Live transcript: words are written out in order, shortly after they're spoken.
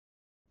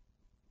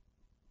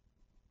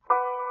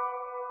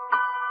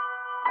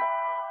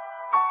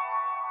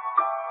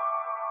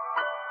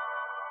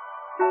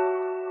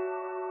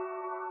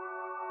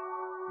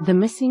The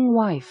Missing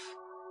Wife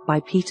by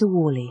Peter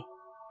Whalley.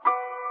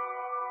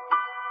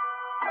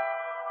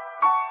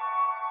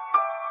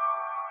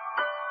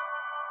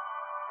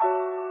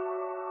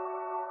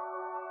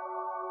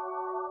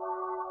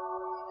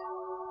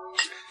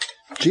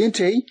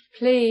 G&T?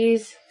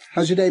 Please.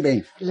 How's your day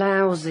been?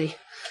 Lousy.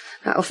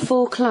 Out of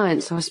 4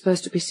 clients I was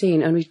supposed to be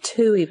seeing, only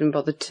 2 even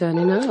bothered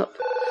turning up.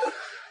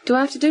 Do I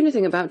have to do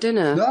anything about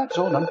dinner? No, it's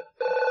all done.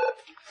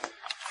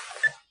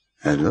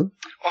 Hello?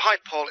 Oh, hi,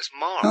 Paul, it's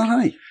Mark. Oh,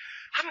 hi.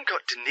 Haven't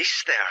got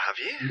Denise there, have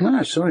you?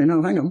 No, sorry,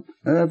 no, hang on.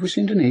 Have we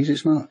seen Denise?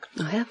 It's Mark.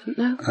 I haven't,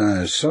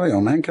 no. Sorry,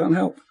 old man, can't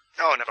help.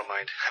 Oh, never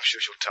mind. I'm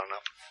sure she'll turn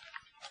up.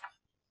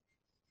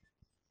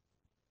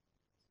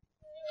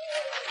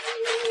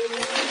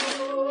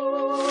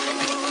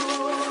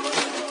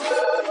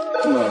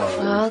 Oh,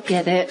 I'll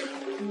get it.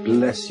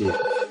 bless you.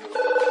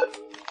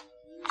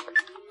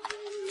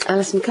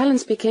 Alison Cullen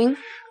speaking.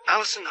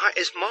 Alison, hi,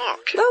 it's Mark.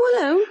 Oh,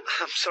 hello.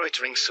 I'm sorry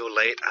to ring so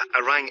late. I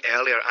rang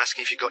earlier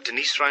asking if you got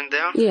Denise round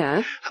there.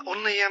 Yeah.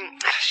 Only,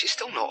 she's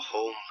still not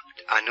home.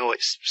 I know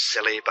it's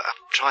silly, but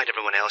I've tried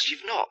everyone else.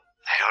 You've not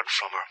heard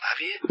from her, have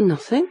you?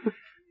 Nothing.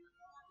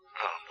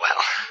 Oh,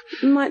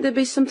 well. Might there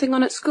be something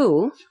on at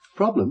school?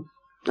 Problem?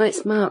 Oh,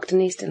 it's Mark.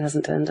 Denise still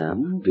hasn't turned up.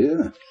 Oh,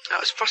 dear. That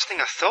was the first thing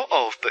I thought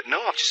of, but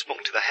no, I've just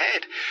spoken to the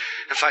head.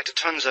 In fact, it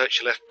turns out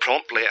she left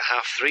promptly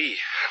at 3:30,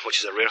 which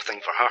is a rare thing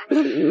for her.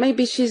 Well,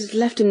 maybe she's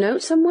left a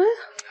note somewhere?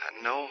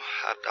 No,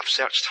 I've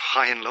searched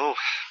high and low.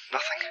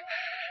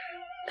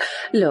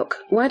 Nothing. Look,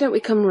 why don't we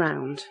come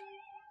round?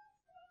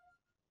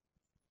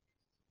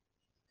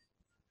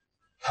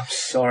 I'm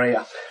sorry,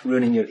 I'm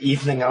ruining your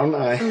evening, aren't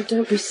I? Oh,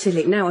 don't be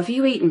silly. Now, have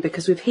you eaten?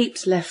 Because we've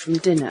heaps left from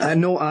dinner.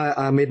 No,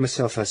 I made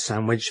myself a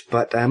sandwich,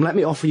 but let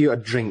me offer you a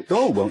drink.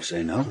 Oh, won't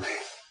say no.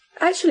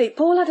 Actually,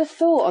 Paul had a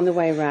thought on the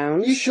way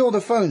round. You sure the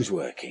phone's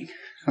working?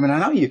 I mean, I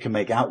know you can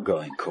make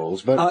outgoing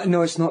calls, but...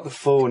 No, it's not the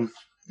phone.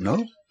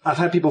 No? I've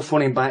had people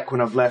phoning back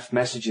when I've left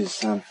messages.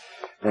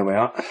 There we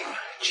are.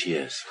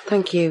 Cheers.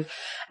 Thank you.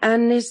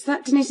 And is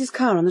that Denise's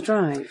car on the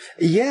drive?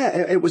 Yeah,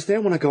 it was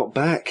there when I got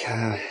back.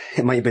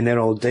 It might have been there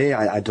all day,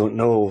 I don't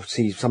know.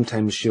 See,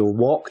 sometimes she'll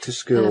walk to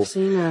school. I've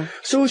seen her.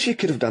 So she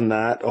could have done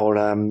that, or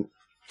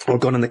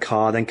gone in the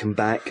car, then come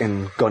back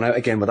and gone out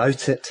again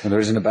without it. And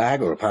there isn't a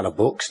bag or a pile of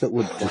books that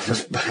would...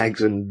 There's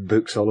bags and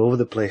books all over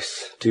the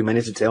place. Too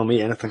many to tell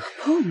me anything.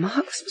 Oh,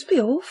 Mark, this must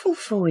be awful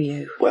for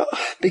you. Well,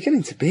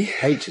 beginning to be.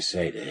 Hate to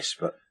say this,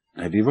 but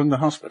have you rung the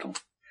hospital?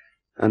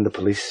 And the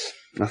police.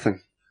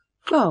 Nothing.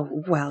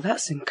 Oh, well,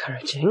 that's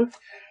encouraging.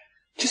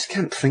 Just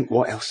can't think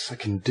what else I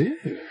can do.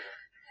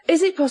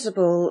 Is it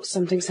possible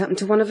something's happened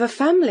to one of her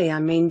family? I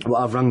mean...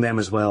 Well, I've rung them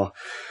as well,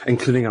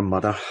 including her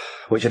mother,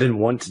 which I didn't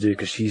want to do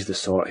because she's the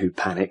sort who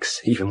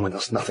panics, even when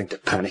there's nothing to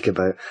panic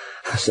about.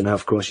 So now,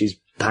 of course, she's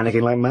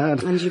panicking like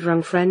mad. And you've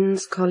rung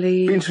friends,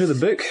 colleagues... Been through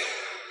the book.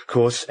 Of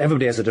course,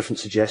 everybody has a different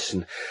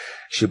suggestion.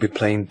 She'll be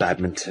playing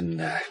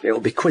badminton. It'll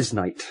be quiz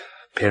night.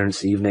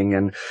 Parents' evening,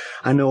 and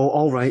I know,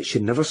 all right, she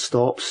never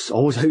stops,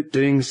 always out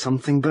doing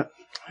something, but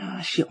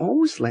she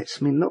always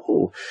lets me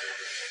know.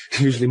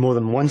 Usually more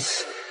than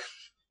once.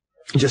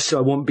 Just so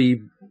I won't be,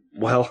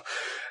 well,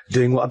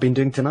 doing what I've been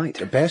doing tonight.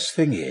 The best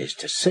thing is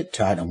to sit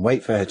tight and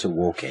wait for her to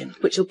walk in.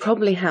 Which will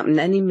probably happen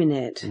any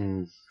minute.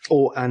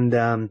 Oh,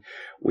 and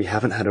we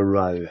haven't had a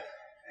row.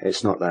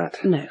 It's not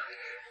that. No.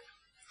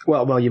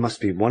 Well, you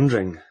must be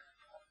wondering.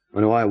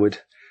 I know I would.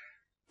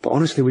 But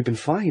honestly, we've been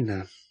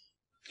fine.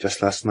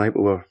 Just last night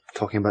we were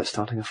talking about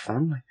starting a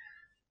family.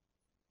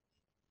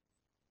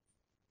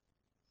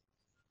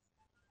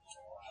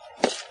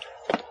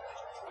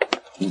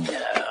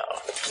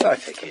 No, I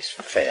think it's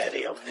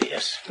fairly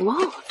obvious.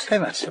 What?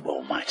 They've had some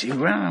almighty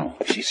row.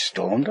 She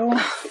stormed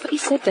off. But he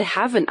said they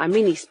haven't. I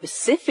mean, he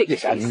specifically...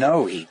 Yes, I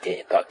know he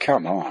did, but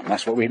come on,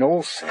 that's what we'd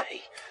all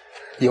say.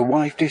 Your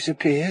wife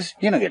disappears,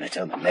 you're not going to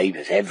tell the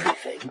neighbours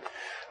everything.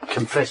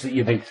 Confess that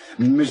you've been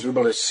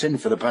miserable as sin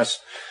for the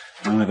past...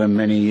 however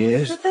many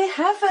years. But they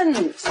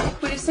haven't.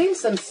 We've seen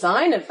some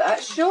sign of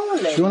that,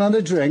 surely. Do you want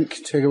another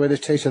drink? Take away the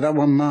taste of that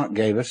one Mark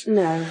gave us.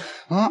 No.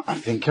 Well, I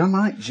think I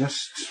might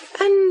just...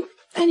 And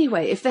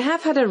anyway, if they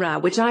have had a row,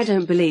 which I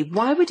don't believe,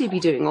 why would he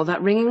be doing all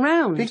that ringing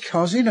round?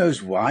 Because he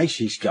knows why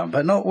she's gone,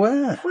 but not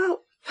where. Well,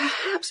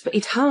 perhaps, but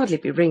he'd hardly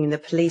be ringing the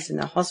police in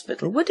the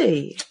hospital, would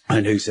he?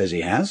 And who says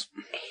he has?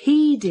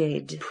 He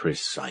did.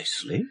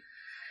 Precisely.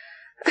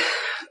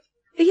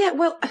 Yeah,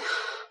 well...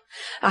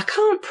 I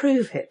can't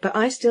prove it, but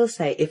I still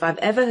say if I've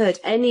ever heard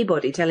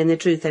anybody telling the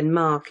truth, then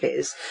Mark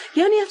is.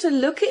 You only have to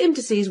look at him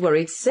to see he's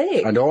worried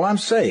sick. And all I'm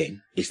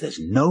saying is there's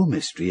no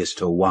mystery as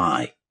to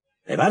why.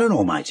 They've had an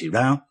almighty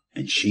row,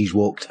 and she's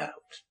walked out.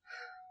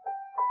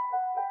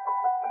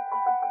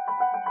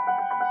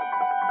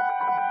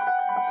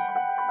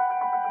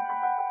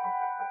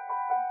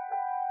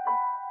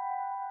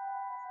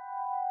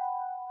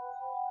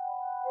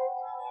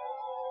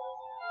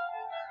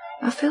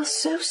 I feel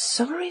so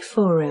sorry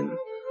for him.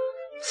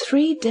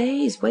 3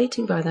 days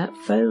waiting by that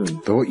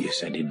phone. Thought you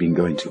said he'd been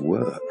going to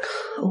work.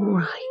 All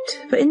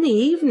right. But in the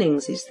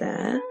evenings he's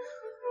there.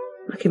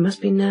 Like he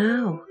must be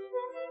now.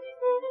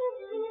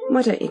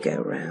 Why don't you go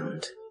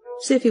round?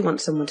 See if he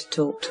wants someone to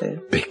talk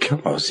to.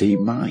 Because he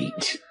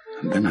might.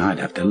 And then I'd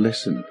have to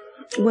listen.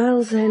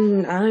 Well,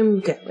 then, I'm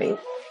going.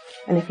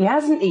 And if he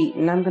hasn't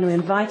eaten, I'm going to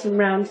invite him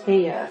round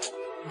here.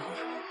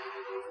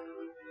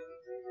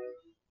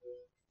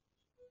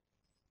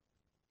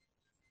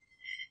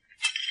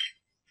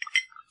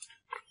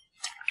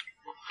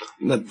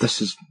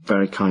 This is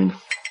very kind.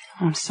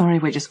 I'm sorry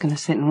we're just going to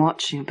sit and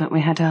watch you, but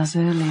we had ours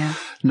earlier.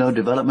 No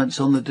developments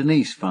on the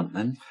Denise front,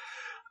 then?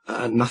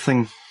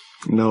 Nothing.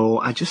 No,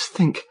 I just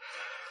think...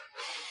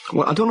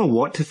 Well, I don't know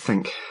what to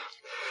think.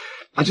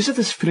 I just have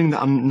this feeling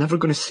that I'm never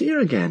going to see her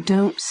again.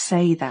 Don't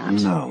say that.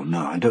 No,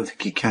 I don't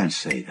think you can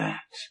say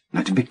that.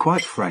 Now, to be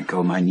quite frank,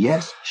 old man,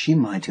 yes, she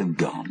might have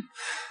gone.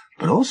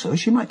 But also,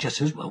 she might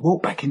just as well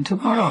walk back in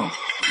tomorrow.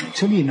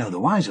 Until you know the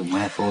whys and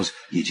wherefores,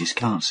 you just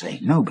can't say.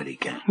 Nobody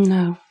can.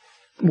 No.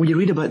 Well, you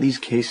read about these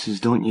cases,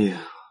 don't you?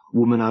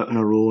 Woman out on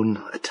her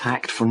own,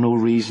 attacked for no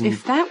reason.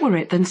 If that were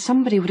it, then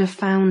somebody would have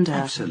found her.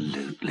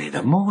 Absolutely.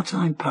 The more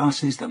time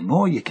passes, the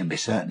more you can be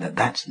certain that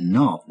that's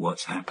not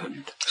what's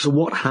happened. So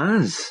what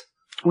has?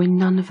 We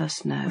none of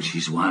us know. Which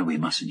is why we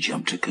mustn't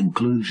jump to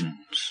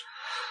conclusions.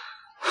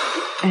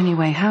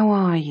 Anyway, how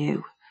are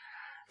you?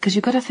 Because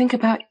you've got to think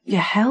about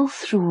your health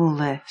through all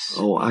this.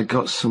 Oh, I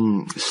got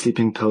some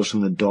sleeping pills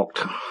from the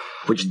doctor,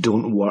 which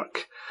don't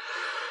work.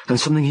 And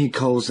something he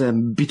calls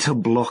beta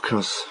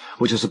blockers,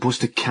 which are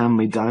supposed to calm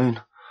me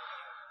down.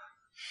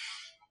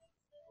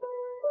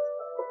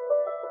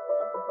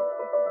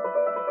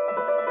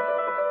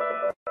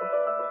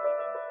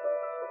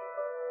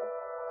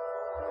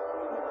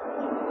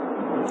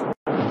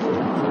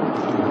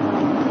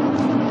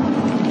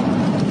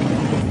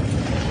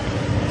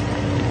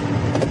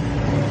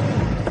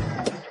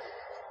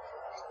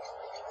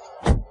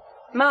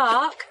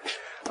 Mark?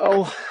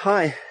 Oh,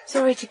 hi.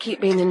 Sorry to keep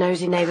being a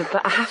nosy neighbour,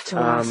 but I have to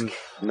ask.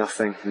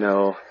 Nothing,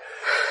 no.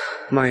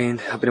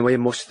 Mind, I've been away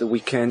most of the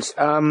weekends.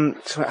 Sorry, I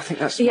think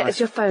that's Yeah, it's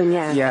your phone,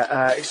 yeah.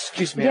 Yeah,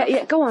 excuse me.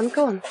 Yeah, go on.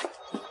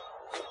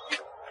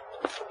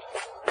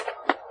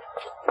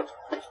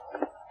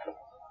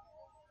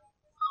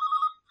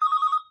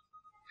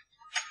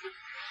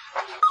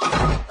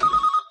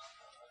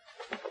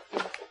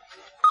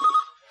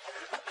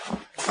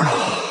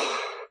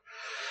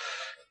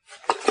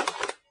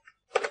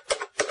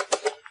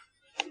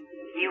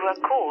 You were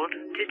called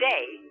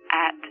today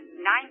at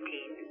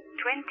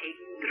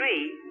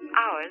 19:23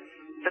 hours.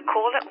 The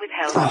caller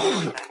withheld.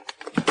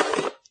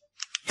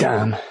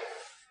 Damn.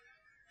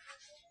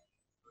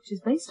 Which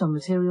is based on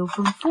material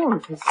from 4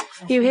 of his.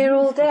 You here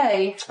all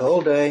day?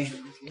 All day.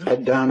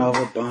 Head down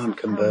over barn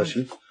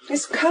conversion.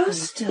 His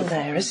car's still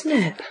there, isn't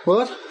it?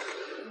 What?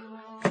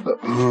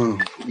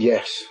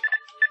 Yes.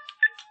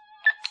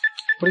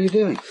 What are you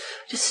doing?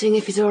 Just seeing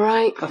if he's all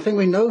right. I think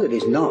we know that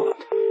he's not.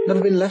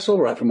 Never been less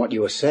all right from what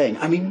you were saying.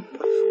 I mean,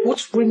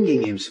 what's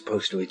ringing him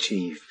supposed to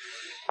achieve?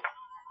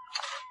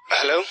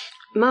 Hello?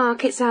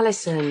 Mark, it's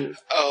Alison.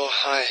 Oh,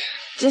 hi.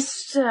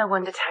 Just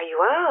wondered how you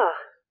are.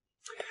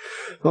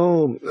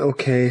 Oh,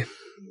 okay.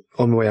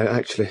 On my way out,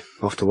 actually.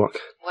 Off to work.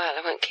 Well,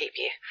 I won't keep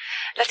you.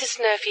 Let us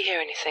know if you hear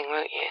anything,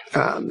 won't you?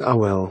 I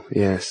will,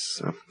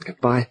 yes.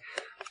 Bye.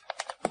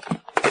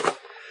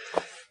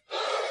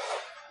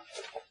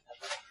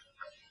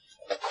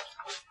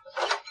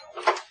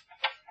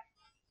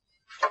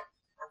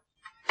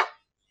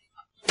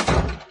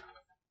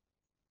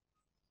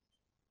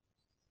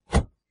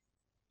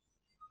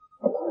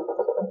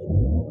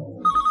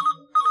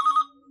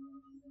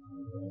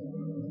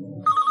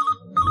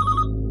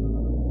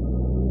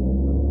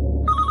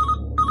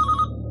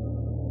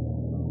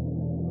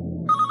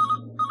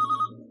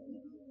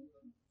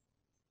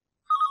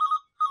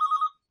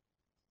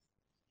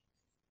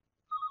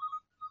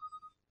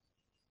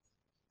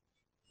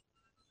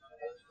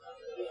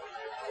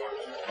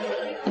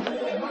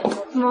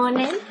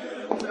 Morning.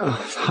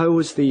 How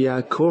was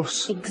the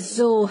course?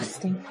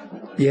 Exhausting.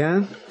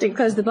 Yeah? Didn't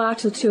close the bar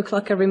till 2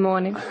 o'clock every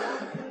morning.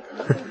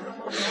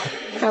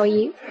 How are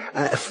you?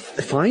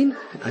 Fine.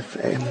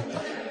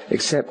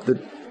 Except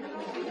that...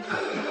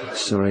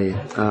 sorry,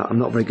 I'm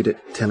not very good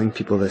at telling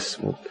people this.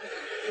 Well,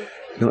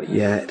 not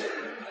yet.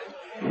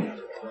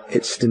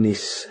 It's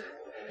Denise.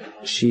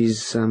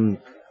 She's,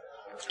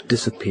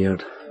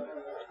 disappeared.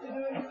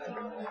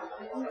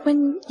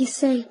 When you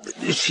say...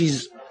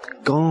 She's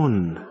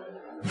gone.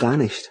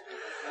 Vanished.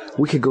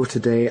 A week ago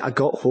today, I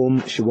got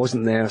home, she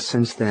wasn't there.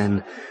 Since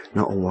then,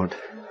 not a word.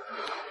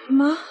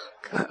 Mark?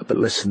 But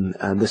listen,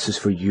 this is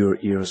for your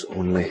ears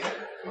only.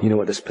 You know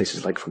what this place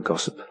is like for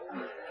gossip.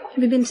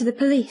 Have you been to the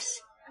police?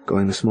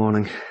 Going this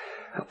morning.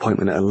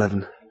 Appointment at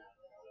 11.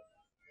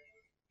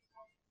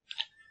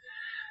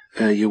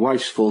 Your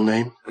wife's full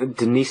name?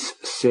 Denise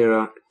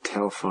Sarah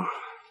Telfer.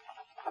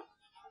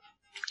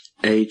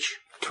 Age?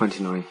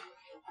 29.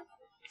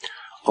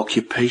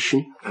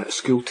 Occupation?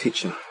 School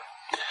teacher.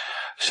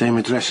 Same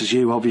address as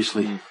you,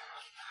 obviously.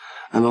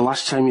 And the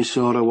last time you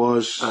saw her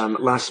was?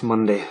 Last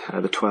Monday,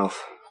 the 12th.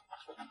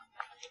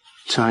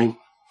 Time?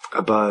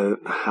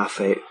 About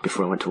 8:30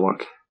 before I went to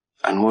work.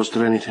 And was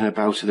there anything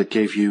about her that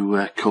gave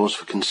you cause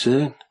for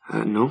concern?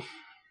 No.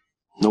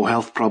 No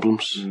health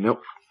problems?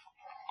 Nope.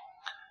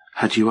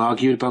 Had you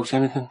argued about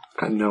anything?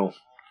 No.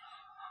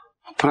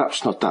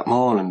 Perhaps not that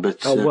morning,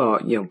 but... Oh, well,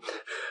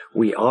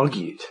 we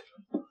argued.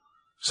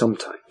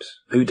 Sometimes.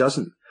 Who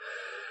doesn't?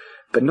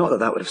 But not that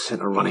that would have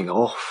sent her running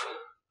off.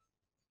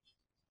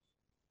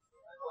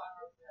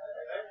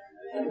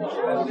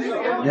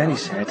 Then he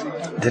said,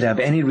 did I have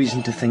any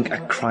reason to think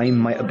a crime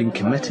might have been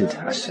committed?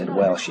 I said,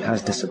 well, she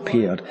has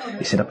disappeared.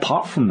 He said,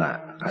 apart from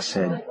that? I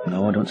said,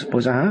 no, I don't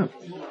suppose I have.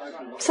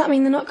 Does that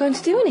mean they're not going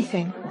to do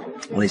anything?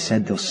 Well, he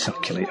said they'll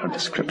circulate her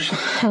description.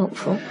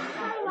 Helpful.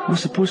 Well,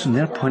 suppose from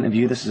their point of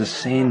view, this is a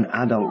sane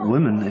adult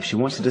woman. If she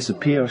wants to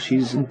disappear,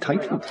 she's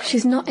entitled.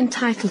 She's not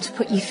entitled to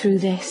put you through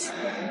this.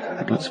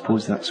 I don't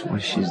suppose that's why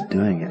she's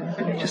doing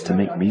it, just to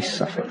make me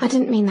suffer. I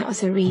didn't mean that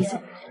was her reason.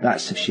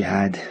 That's if she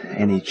had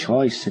any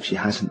choice, if she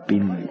hasn't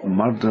been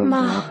murdered.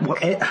 Mark. Well,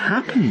 it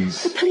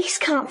happens. The police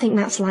can't think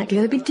that's likely.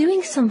 They'll be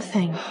doing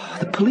something.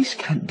 The police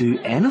can't do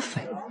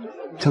anything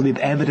till they've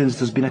evidence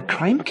there's been a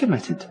crime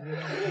committed.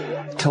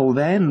 Till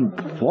then,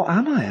 what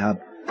am I?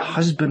 A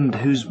husband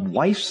whose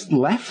wife's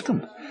left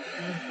him?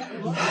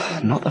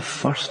 Not the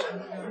first.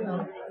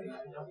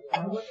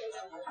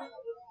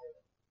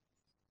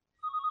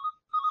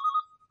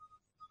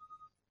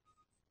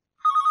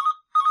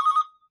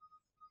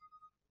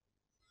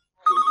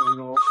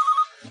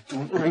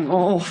 Don't ring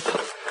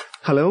off.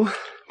 Hello?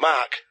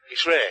 Mark,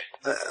 it's Ray.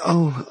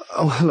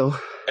 Hello.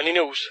 Any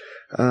news?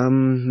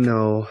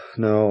 No.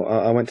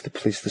 I went to the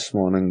police this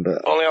morning,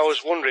 but... Only I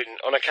was wondering,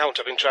 on account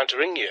I've been trying to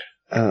ring you.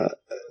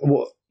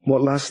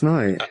 What, last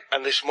night?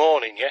 And this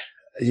morning, yeah?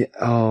 Yeah,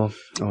 oh,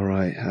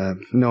 alright.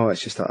 No,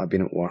 it's just that I've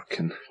been at work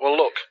and... Well,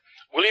 look,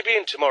 will you be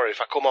in tomorrow if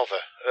I come over?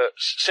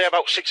 Say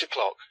about 6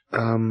 o'clock.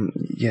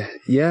 Yeah,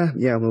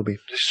 I will be.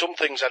 There's some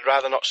things I'd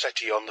rather not say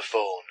to you on the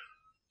phone.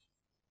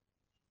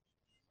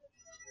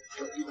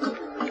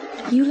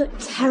 You look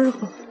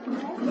terrible.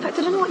 In fact,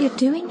 I don't know what you're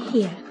doing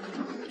here.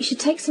 You should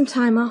take some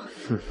time off.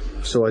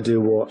 So I do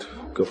what?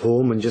 Go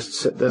home and just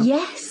sit there?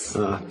 Yes.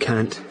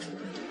 Can't.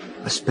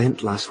 I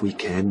spent last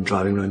weekend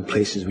driving around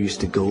places we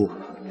used to go,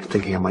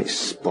 thinking I might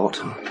spot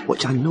her,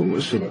 which I know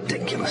is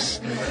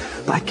ridiculous.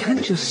 But I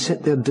can't just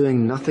sit there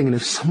doing nothing, and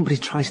if somebody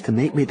tries to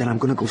make me, then I'm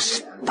going to go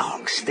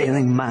stark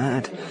staring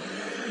mad.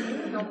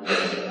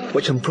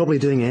 Which I'm probably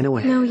doing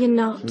anyway. No, you're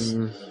not.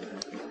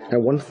 Now,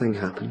 one thing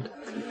happened.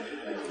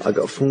 I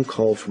got a phone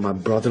call from my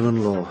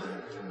brother-in-law.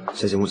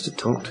 Says he wants to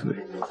talk to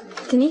me.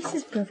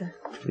 Denise's brother?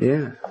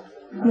 Yeah.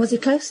 Was he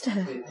close to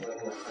her?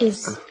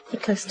 Is he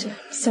close to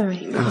her?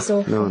 Sorry, that was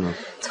awful. No.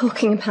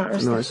 Talking about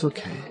her. No, it's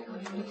okay.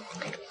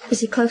 Is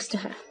he close to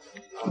her?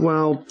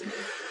 Well,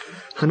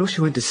 I know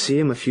she went to see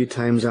him a few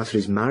times after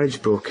his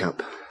marriage broke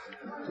up.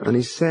 And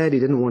he said he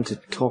didn't want to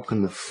talk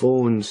on the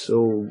phone,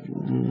 so...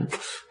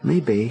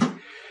 Maybe,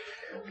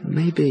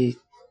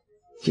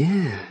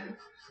 yeah,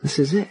 this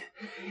is it.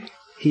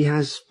 He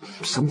has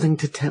something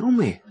to tell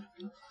me.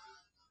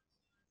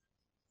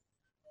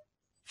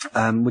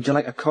 Would you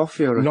like a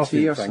coffee or a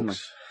tea or something?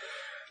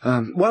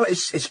 Well,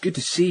 it's good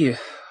to see you.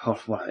 Or,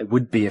 well, it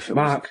would be if it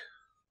was... Mark,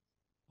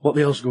 what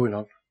the hell's going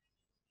on?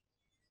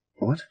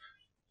 What?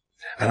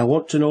 And I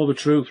want to know the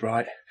truth,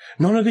 right?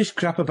 None of this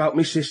crap about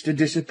my sister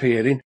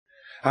disappearing.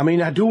 I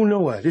mean, I do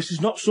know her. This is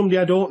not somebody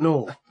I don't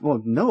know.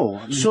 Well,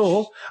 no.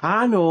 So,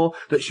 I know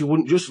that she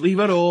wouldn't just leave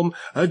her home,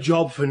 her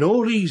job, for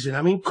no reason.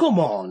 I mean, come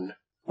on.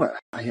 Well,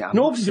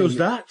 nobody does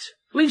that.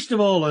 Least of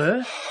all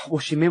her. Well,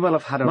 she may well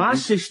have had a... My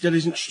sister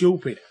isn't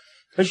stupid.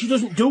 And she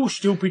doesn't do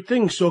stupid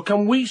things, so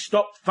can we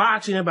stop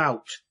farting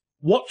about?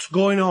 What's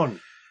going on?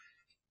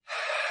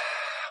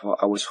 Well,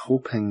 I was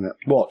hoping that...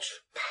 What?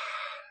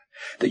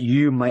 That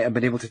you might have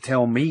been able to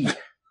tell me.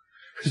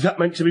 Is that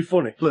meant to be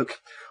funny? Look,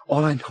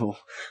 all I know,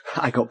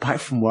 I got back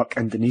from work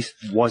and Denise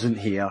wasn't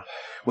here.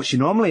 Which she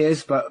normally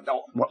is, but,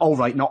 well, all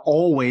right, not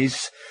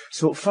always.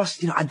 So at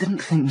first, I didn't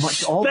think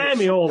much of it. Spare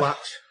me all that.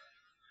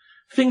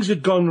 Things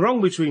had gone wrong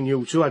between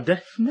you two, had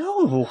they?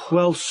 No.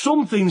 Well,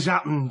 something's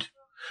happened.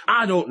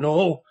 I don't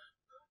know.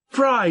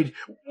 Pride,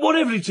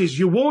 whatever it is,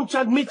 you won't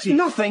admit it.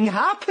 Nothing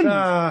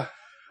happened.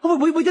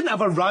 We didn't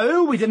have a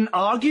row, we didn't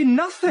argue,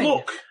 nothing.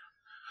 Look,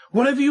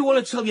 whatever you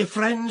want to tell your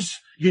friends,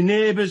 your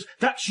neighbours,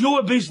 that's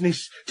your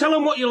business. Tell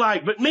them what you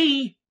like, but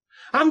me,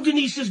 I'm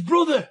Denise's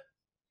brother.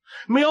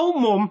 My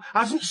own mum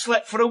hasn't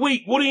slept for a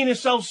week, worrying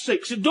herself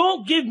sick, so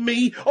don't give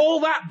me all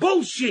that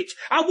bullshit.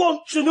 I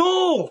want to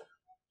know.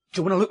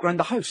 Do you want to look round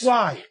the house?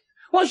 Why?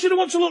 Why should I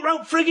want to look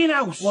round frigging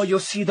house? Well, you'll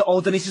see that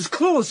all Denise's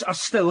clothes are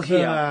still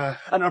here.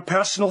 And her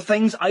personal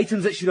things,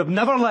 items that should have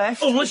never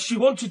left. Unless she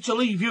wanted to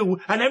leave you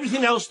and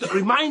everything else that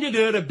reminded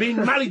her of being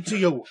married to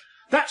you.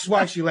 That's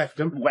why she left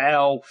them.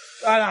 Well...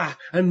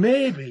 and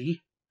maybe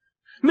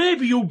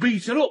you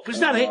beat her up, is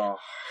that it?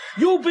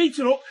 You beat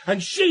her up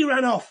and she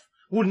ran off.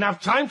 Wouldn't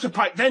have time to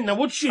pack then, now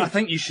would she? I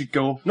think you should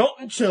go. Not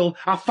until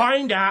I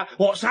find out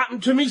what's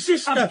happened to me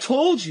sister. I've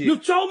told you.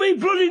 You've told me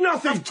bloody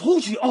nothing. I've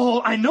told you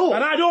all I know.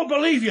 And I don't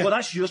believe you. Well,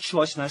 that's your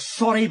choice now.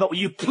 Sorry, but will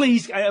you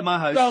please get out of my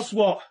house? Else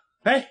what?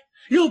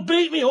 You'll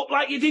beat me up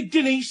like you did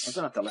Denise. I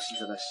don't have to listen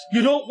to this.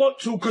 You don't want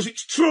to because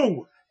it's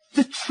true.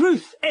 The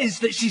truth is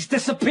that she's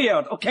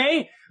disappeared,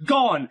 okay?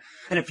 Gone.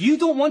 And if you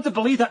don't want to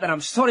believe that, then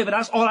I'm sorry, but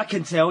that's all I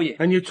can tell you.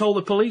 And you told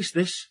the police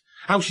this?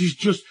 How she's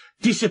just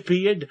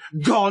disappeared?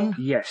 Gone?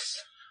 Yes.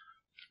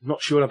 I'm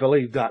not sure I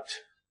believe that.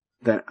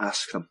 Then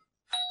ask them.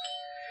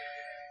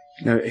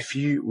 Now, if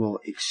you will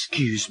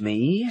excuse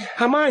me...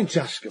 I mind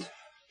to ask them.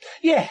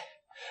 Yeah,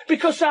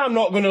 because I'm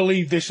not going to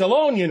leave this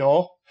alone, you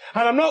know.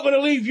 And I'm not going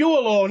to leave you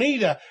alone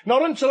either.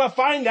 Not until I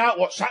find out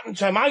what's happened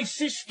to my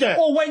sister.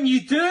 Well, when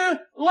you do,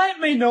 let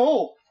me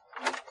know.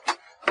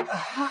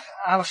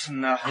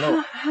 Alison,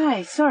 hello.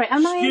 Hi, sorry,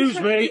 am I... Excuse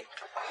me.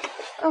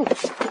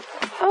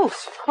 Oh,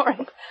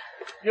 sorry.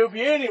 You'll be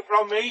hearing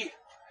from me.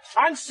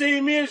 And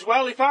see me as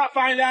well if I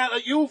find out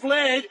that you've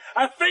laid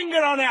a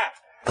finger on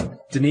her.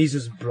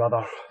 Denise's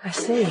brother. I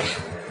see.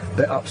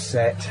 Bit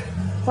upset.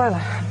 Well,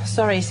 I'm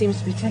sorry he seems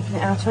to be taking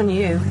it out on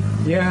you.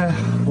 Yeah,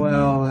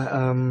 well,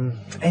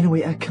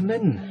 anyway, come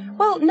in.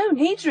 Well, no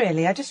need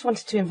really. I just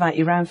wanted to invite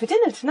you round for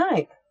dinner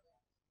tonight.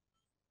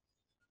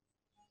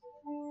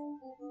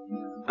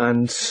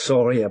 And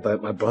sorry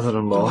about my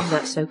brother-in-law. Oh,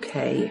 that's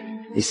okay.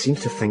 He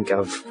seems to think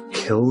I've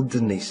killed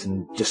Denise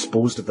and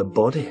disposed of the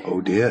body.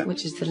 Oh, dear.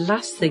 Which is the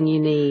last thing you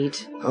need.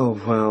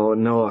 Oh, well,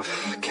 no,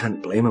 I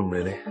can't blame him,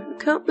 really. You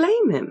can't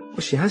blame him.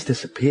 Well, she has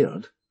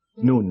disappeared.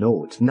 No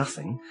note,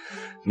 nothing.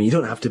 I mean, you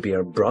don't have to be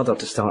her brother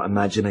to start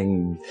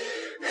imagining...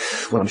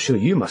 Well, I'm sure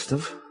you must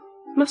have.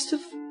 Must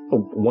have...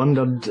 Oh,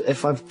 wondered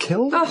if I've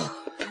killed her?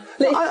 Oh,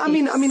 please. I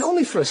mean,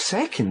 only for a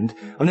second.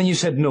 And then you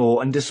said no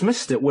and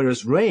dismissed it,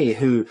 whereas Ray,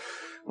 who...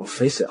 Well,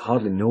 face it,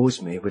 hardly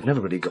knows me. We've never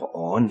really got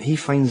on. He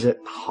finds it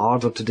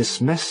harder to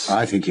dismiss.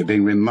 I think you're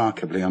being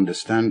remarkably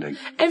understanding.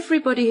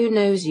 Everybody who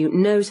knows you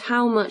knows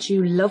how much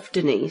you love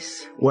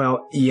Denise.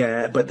 Well,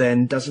 yeah, but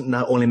then doesn't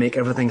that only make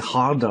everything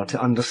harder to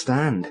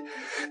understand?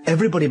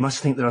 Everybody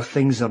must think there are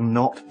things they're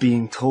not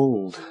being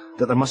told,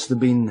 that there must have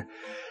been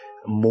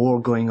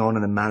more going on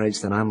in the marriage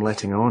than I'm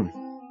letting on.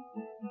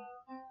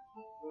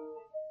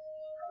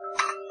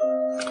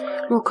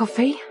 More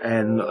coffee?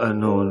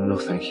 No,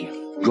 thank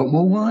you. Got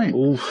more wine?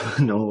 Oh,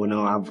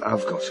 no, I've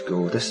got to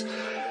go. This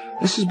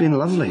has been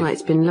lovely. Well,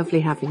 it's been lovely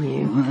having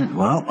you. Right,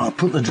 well, I'll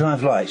put the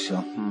drive lights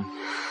on.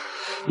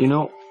 You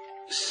know,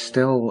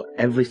 still,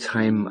 every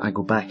time I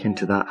go back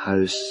into that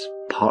house,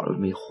 part of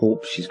me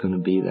hopes she's going to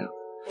be there.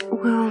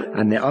 Well...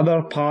 And the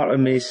other part of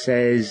me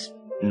says,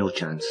 no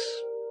chance.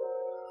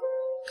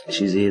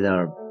 She's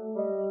either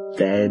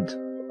dead,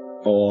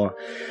 or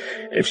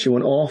if she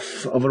went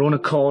off of her own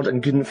accord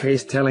and couldn't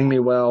face telling me,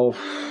 well...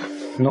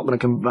 not going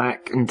to come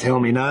back and tell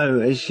me now,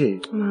 is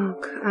she?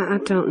 Mark, I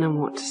don't know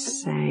what to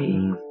say.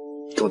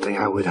 Don't think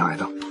I would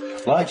either.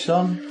 Lights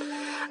on?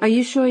 Are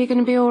you sure you're going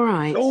to be all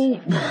right? Oh,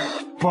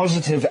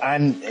 positive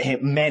and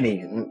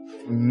many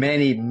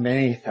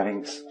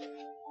thanks.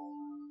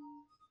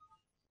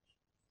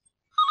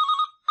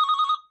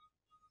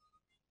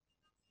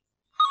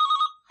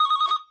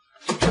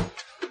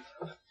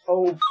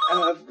 Oh,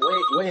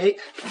 wait.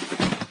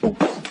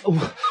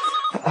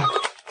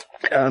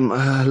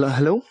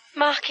 Hello?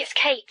 Mark, it's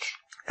Kate.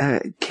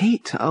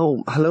 Kate?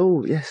 Oh,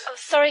 hello, yes. Oh,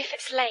 sorry if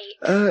it's late.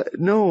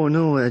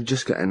 No,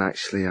 just getting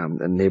actually,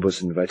 the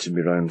neighbours invited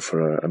me round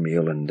for a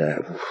meal and,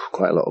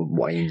 quite a lot of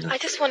wine. I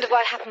just wondered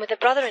what happened with the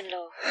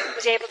brother-in-law.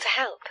 Was he able to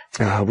help?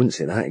 I wouldn't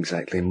say that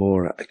exactly,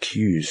 more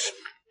accuse.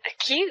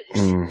 Accuse?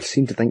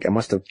 Seemed to think I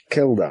must have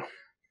killed her.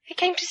 He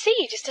came to see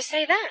you just to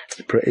say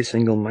that? Pretty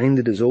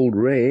single-minded as old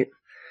Ray.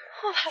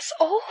 Oh, that's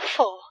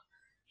awful.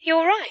 You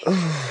all right?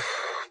 Oh,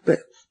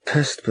 bit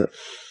pissed, but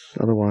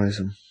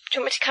otherwise... Do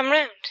you want me to come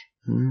round?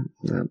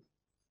 No.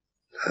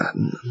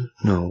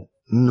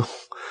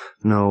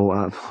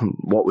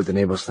 What would the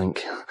neighbours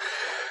think?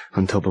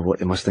 On top of what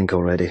they must think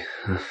already.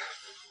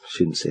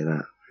 Shouldn't say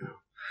that.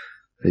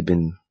 They've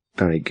been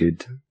very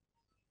good.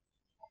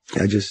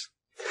 I just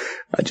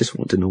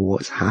want to know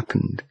what's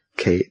happened,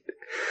 Kate.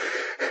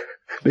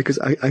 Because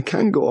I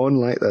can't go on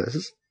like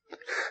this.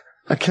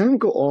 I can't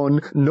go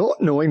on not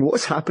knowing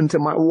what's happened to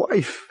my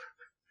wife.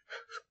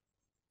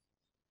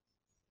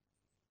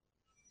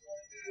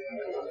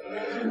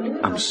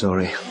 I'm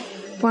sorry.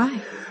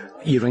 Why?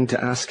 You rang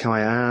to ask how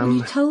I am.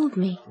 You told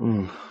me.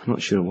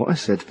 Not sure what I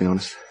said, to be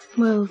honest.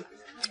 Well,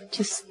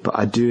 just... But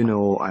I do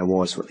know I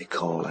was what they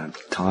call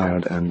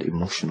tired and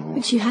emotional.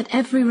 But you had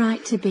every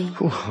right to be.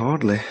 Oh,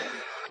 hardly.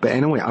 But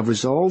anyway, I've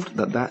resolved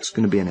that that's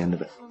going to be an end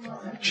of it.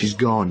 She's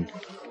gone.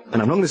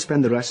 And I'm not going to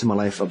spend the rest of my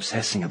life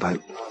obsessing about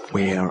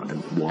where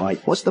and why.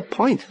 What's the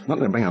point? I'm not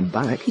going to bring her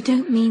back. You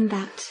don't mean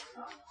that.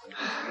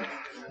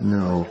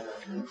 No.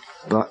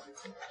 But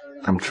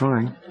I'm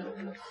trying.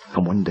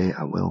 And one day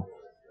I will.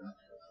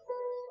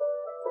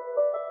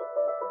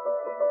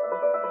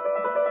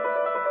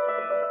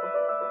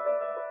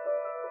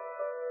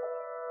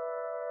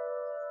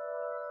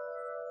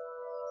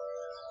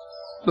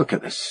 Look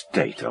at the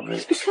state of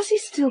it. Because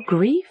he's still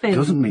grieving.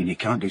 Doesn't mean he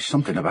can't do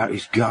something about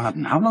his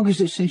garden. How long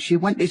is it since she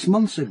went? It's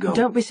months ago.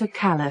 Don't be so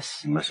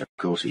callous. Unless, of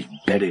course, he's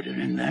buried her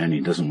in there and he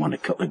doesn't want to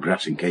cut the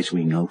grass in case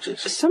we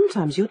notice.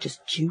 Sometimes you're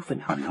just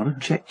juvenile. I'm not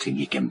objecting.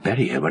 He can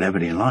bury her wherever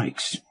he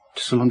likes.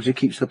 So long as he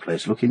keeps the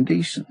place looking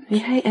decent. You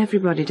hate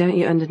everybody, don't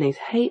you, underneath?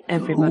 Hate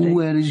everybody. Oh,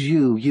 whereas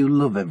you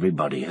love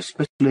everybody,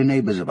 especially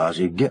neighbours of ours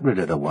who get rid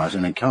of the wires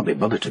and then can't be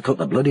bothered to cut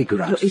the bloody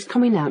grass. Look, he's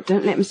coming out.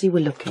 Don't let him see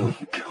we're looking. Oh,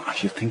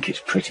 God, you think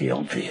it's pretty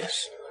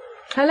obvious.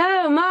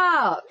 Hello,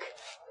 Mark.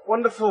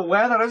 Wonderful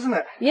weather, isn't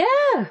it?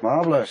 Yeah.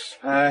 Marvellous.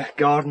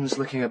 Garden's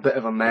looking a bit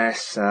of a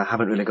mess.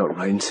 Haven't really got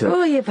round to it.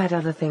 Oh, you've had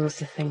other things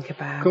to think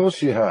about. Of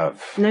course you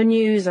have. No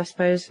news, I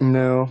suppose.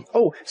 No.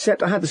 Oh,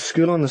 except I had the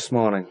school on this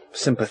morning.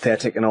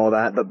 Sympathetic and all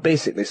that, but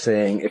basically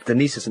saying if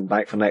Denise isn't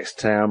back for next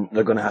term,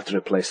 they're going to have to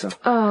replace her.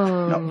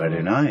 Oh. Not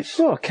very nice.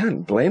 Well, I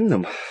can't blame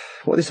them.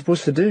 What are they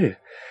supposed to do?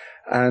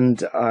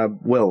 And I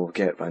will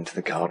get round to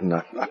the garden,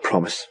 I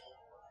promise.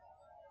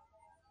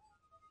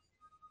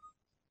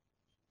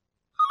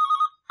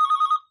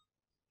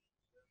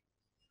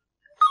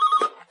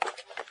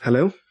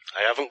 Hello?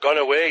 I haven't gone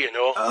away, you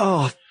know.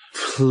 Oh,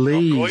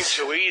 please. Not going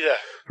to either.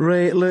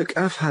 Ray, look,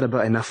 I've had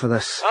about enough of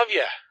this. Have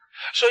you?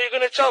 So you're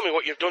going to tell me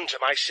what you've done to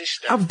my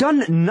sister? I've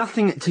done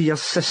nothing to your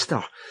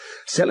sister.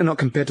 Certainly not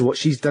compared to what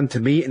she's done to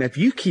me, and if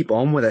you keep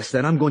on with this,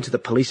 then I'm going to the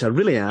police, I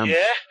really am.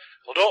 Yeah?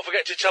 Well, don't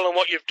forget to tell them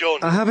what you've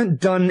done. I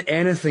haven't done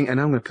anything, and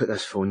I'm going to put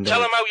this phone down.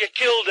 Tell them how you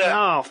killed her.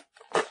 Oh.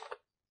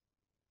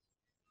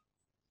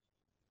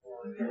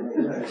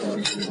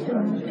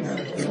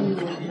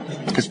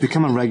 It's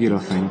become a regular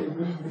thing.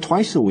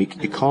 Twice a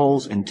week he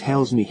calls and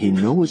tells me he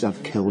knows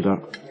I've killed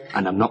her,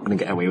 and I'm not going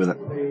to get away with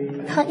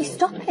it. Can't you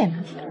stop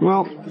him?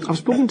 Well, I've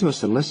spoken to a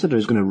solicitor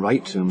who's going to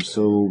write to him,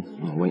 so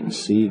I'll wait and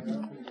see.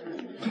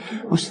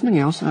 Oh, something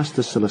else I asked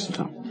the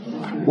solicitor.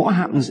 What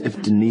happens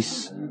if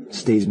Denise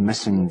stays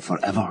missing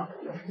forever?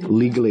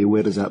 Legally,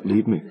 where does that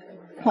leave me?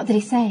 What did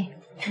he say?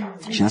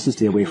 She has to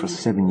stay away for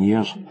 7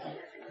 years.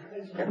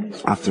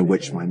 After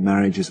which my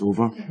marriage is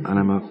over, and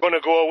I'm going to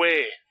go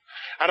away.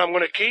 And I'm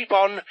going to keep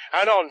on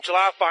and on till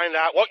I find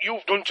out what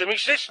you've done to me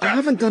sister. I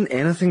haven't done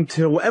anything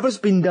to her. Whatever's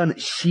been done,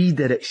 she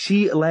did it.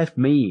 She left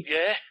me.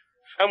 Yeah?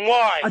 And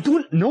why? I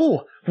don't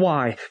know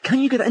why. Can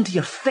you get it into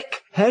your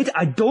thick head?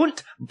 I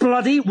don't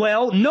bloody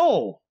well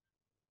know.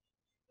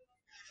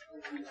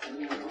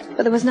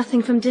 But there was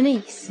nothing from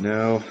Denise.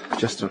 No,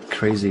 just her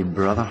crazy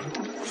brother.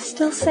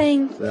 Still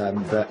saying...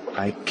 that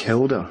I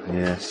killed her,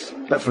 yes.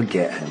 But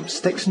forget him.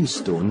 Sticks and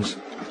stones.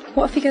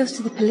 What if he goes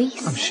to the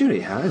police? I'm sure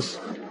he has.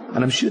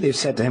 And I'm sure they've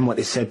said to him what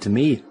they said to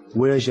me.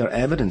 Where's your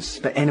evidence?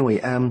 But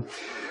anyway,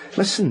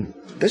 listen,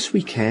 this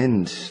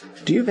weekend,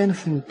 do you have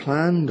anything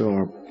planned,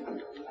 or...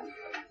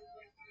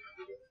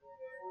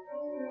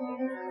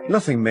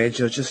 Nothing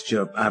major, just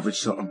your average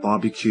sort of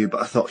barbecue,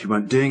 but I thought if you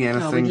weren't doing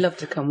anything... Oh, we'd love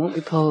to come, won't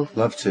we, Paul?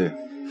 Love to.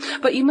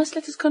 But you must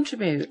let us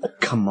contribute. Oh,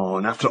 come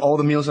on, after all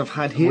the meals I've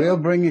had here... We'll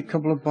bring you a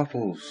couple of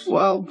bottles.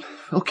 Well,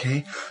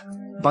 okay.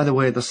 By the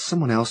way, there's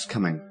someone else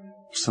coming.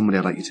 Somebody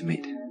I'd like you to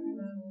meet.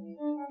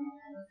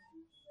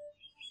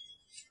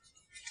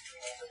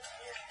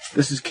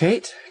 This is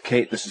Kate.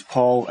 Kate, this is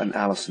Paul and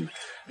Alison.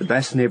 The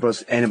best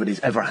neighbours anybody's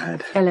ever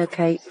had. Hello,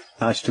 Kate.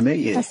 Nice to meet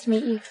you. Nice to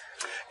meet you.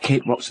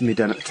 Kate works with me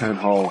down at the town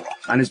hall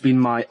and has been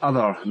my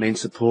other main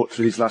support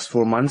through these last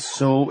 4 months,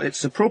 so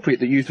it's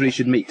appropriate that you three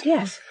should meet.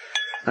 Yes.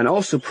 And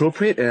also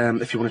appropriate,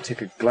 if you want to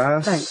take a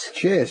glass... Thanks.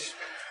 Cheers.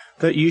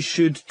 ...that you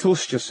should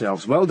toast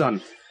yourselves. Well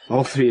done,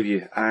 all three of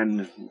you,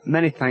 and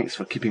many thanks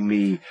for keeping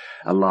me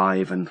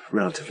alive and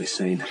relatively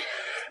sane.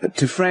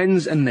 To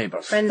friends and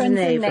neighbours. Friends and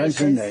neighbours.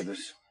 Friends and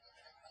neighbours.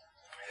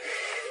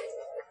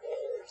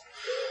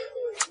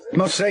 I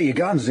must say, your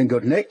garden's in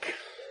good nick.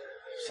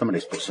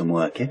 Somebody's put some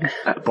work in.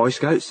 Boy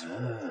Scouts.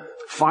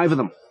 5 of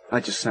them. I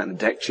just sat in the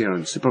deck chair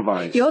and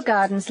supervised. Your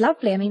garden's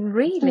lovely, I mean,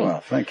 really.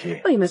 Well, thank you.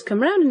 Well, you must come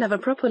round and have a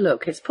proper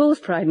look. It's Paul's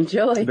pride and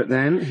joy. But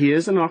then, he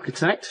is an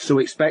architect, so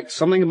expect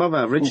something above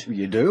average. Oh,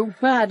 you do?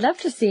 Well, I'd love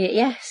to see it,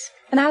 yes.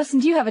 And Alison,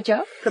 do you have a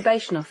job?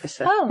 Probation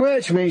officer. Oh.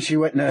 Which means she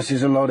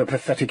witnesses a load of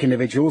pathetic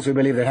individuals who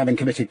believe that having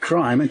committed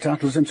crime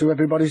entitles them to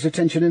everybody's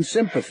attention and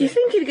sympathy. You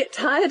think you'd get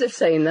tired of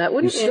saying that,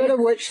 wouldn't Instead you? of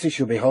which, they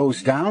should be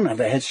hosed down, have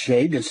their heads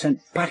shaved and sent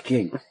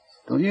packing.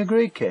 Don't you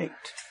agree, Kate?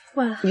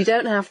 Well... You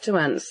don't have to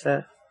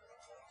answer.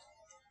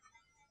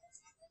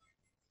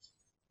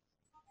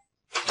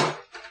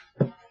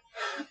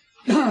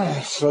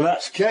 So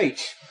that's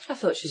Kate. I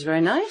thought she was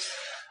very nice.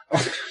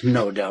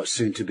 No doubt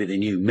soon to be the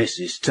new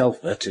Mrs.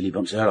 Telfer till he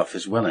bumps her off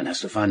as well and has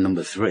to find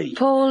number 3.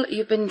 Paul,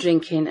 you've been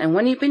drinking, and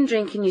when you've been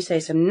drinking you say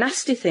some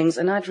nasty things,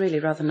 and I'd really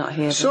rather not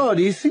hear them. So,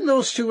 do you think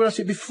those two were at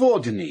it before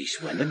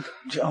Denise went?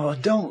 Oh,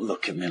 don't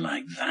look at me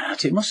like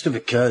that. It must have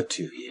occurred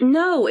to you.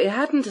 No, it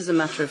hadn't, as a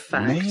matter of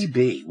fact.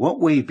 Maybe. What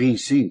we've been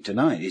seeing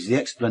tonight is the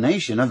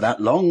explanation of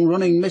that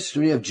long-running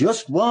mystery of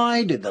just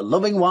why did the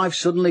loving wife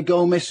suddenly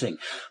go missing?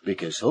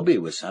 Because hubby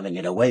was having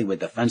it away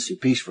with the fancy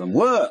piece from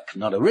work.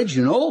 Not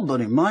original,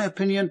 but in my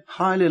opinion,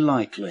 highly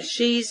likely.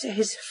 She's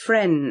his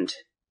friend.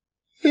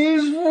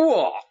 His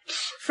what?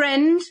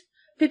 Friend?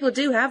 People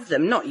do have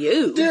them, not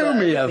you. Do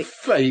me a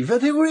favour.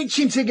 They were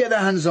itching to get their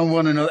hands on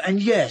one another.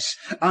 And yes,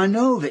 I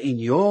know that in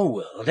your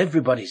world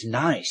everybody's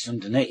nice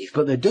underneath,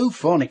 but they do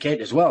fornicate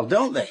as well,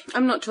 don't they?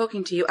 I'm not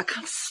talking to you. I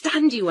can't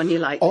stand you when you're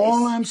like this.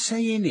 All I'm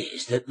saying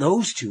is that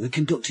those two are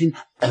conducting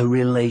a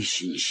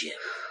relationship.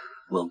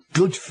 Well,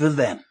 good for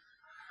them.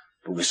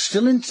 But we're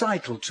still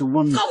entitled to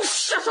one... Oh,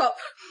 shut up!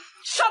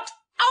 Shut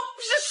up!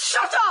 Just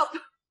shut up!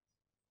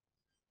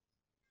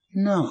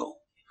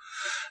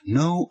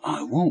 No,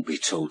 I won't be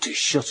told to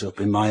shut up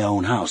in my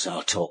own house.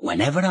 I'll talk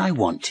whenever I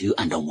want to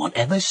and on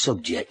whatever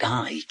subject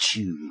I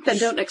choose. Then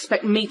don't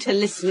expect me to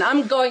listen.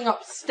 I'm going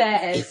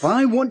upstairs. If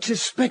I want to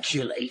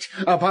speculate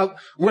about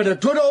whether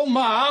good old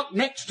Mark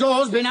next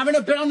door's been having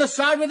a bit on the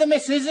side with the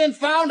missus and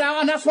found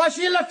out and that's why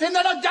she left him,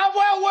 then I damn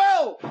well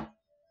will!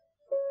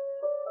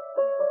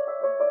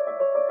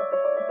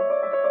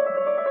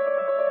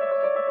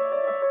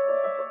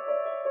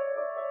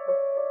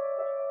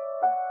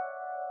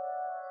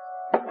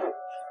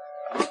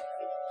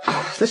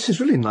 This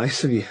is really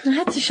nice of you. I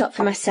had to shop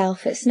for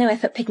myself. It's no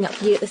effort picking up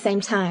for you at the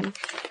same time.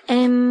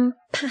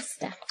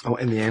 Pasta. Oh,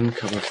 in the end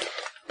cupboard.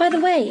 By the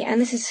way,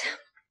 and this is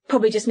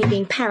probably just me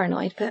being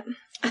paranoid, but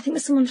I think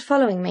there's someone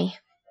following me.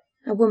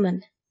 A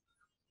woman.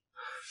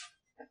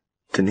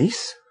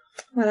 Denise?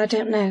 Well, I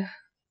don't know.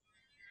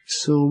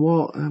 So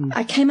what,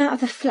 I came out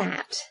of the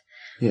flat.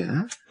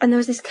 Yeah? And there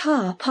was this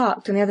car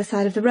parked on the other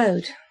side of the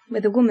road,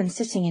 with a woman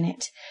sitting in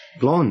it.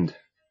 Blonde?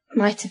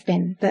 Might have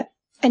been, but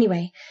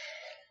anyway...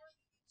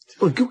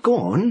 Well, go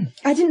on.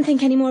 I didn't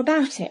think any more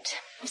about it.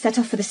 Set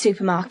off for the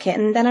supermarket,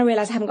 and then I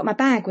realised I haven't got my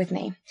bag with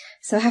me.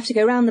 So I have to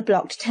go round the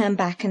block to turn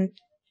back, and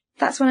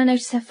that's when I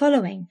noticed her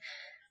following.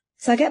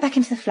 So I get back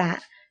into the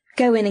flat,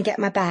 go in and get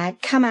my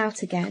bag, come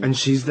out again. And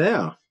she's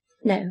there?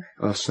 No.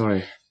 Oh,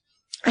 sorry.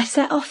 I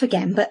set off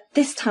again, but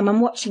this time I'm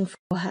watching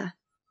for her.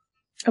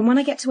 And when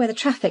I get to where the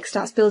traffic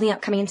starts building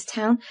up coming into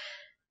town,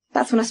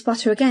 that's when I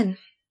spot her again.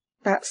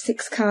 About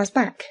 6 cars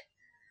back.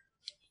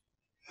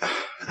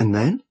 And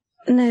then?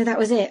 No, that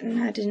was it.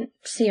 I didn't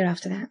see her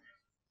after that.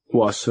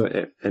 Well, so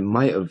it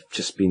might have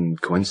just been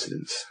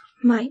coincidence.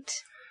 Might.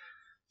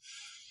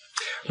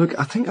 Look,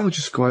 I think I'll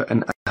just go out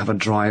and have a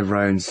drive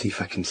round, see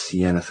if I can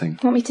see anything.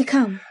 Want me to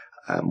come?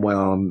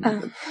 Oh,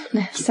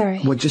 no,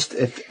 sorry. Well, just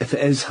if it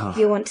is her.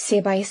 You'll want to see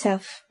her by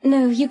yourself.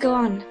 No, you go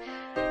on.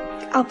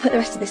 I'll put the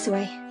rest of this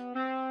away.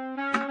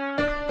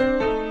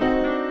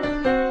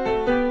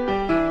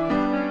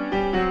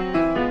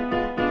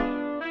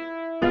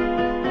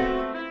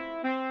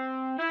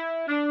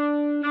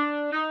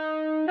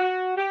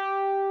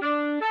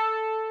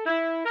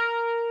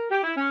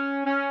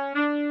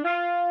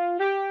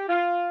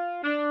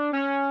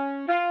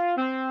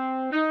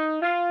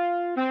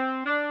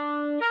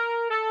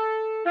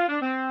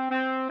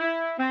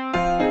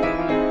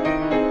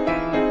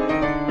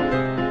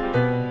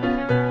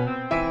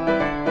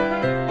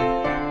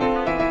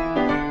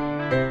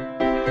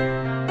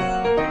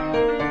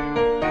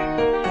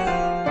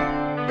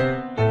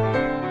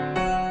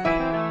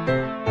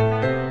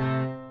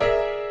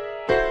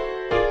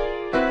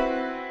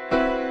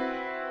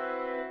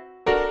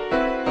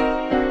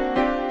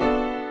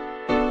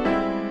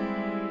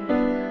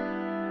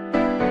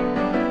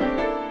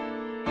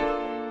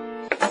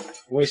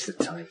 Wasted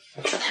time.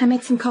 I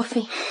made some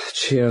coffee.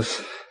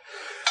 Cheers.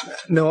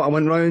 No, I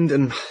went round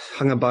and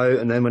hung about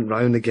and then went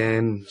round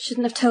again.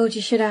 Shouldn't have told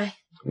you, should I?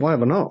 Why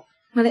have I not?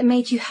 Well, it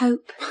made you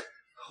hope.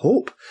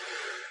 Hope?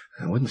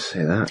 I wouldn't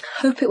say that.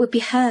 Hope it would be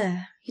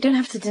her. You don't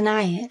have to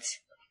deny it.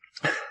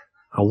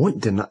 I won't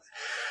deny...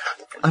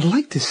 I'd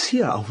like to see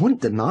her. I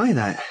won't deny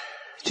that.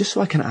 Just so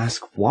I can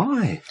ask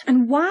why.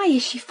 And why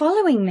is she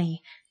following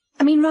me?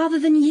 I mean, rather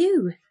than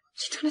you.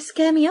 She's trying to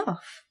scare me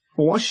off.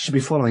 Well, why should she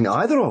be following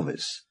either of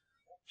us?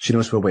 She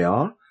knows where we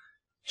are.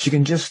 She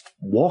can just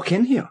walk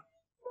in here.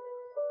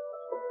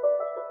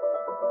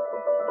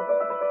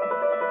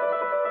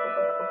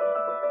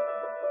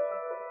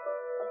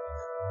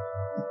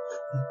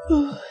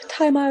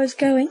 Time I was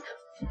going.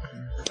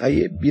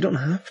 You don't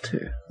have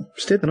to.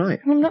 Stay the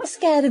night. I'm not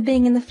scared of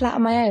being in the flat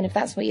on my own, if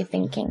that's what you're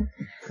thinking.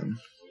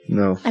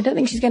 No. I don't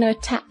think she's going to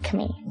attack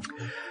me.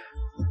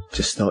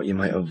 Just thought you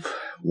might have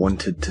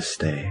wanted to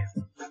stay.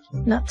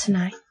 Not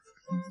tonight.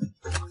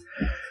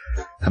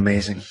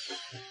 Amazing.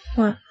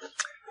 What?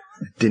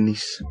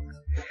 Denise.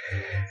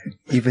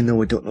 Even though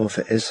we don't know if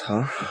it is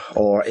her,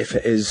 or if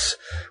it is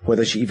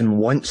whether she even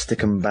wants to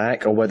come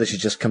back, or whether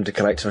she's just come to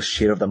collect her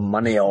share of the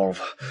money, or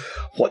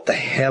what the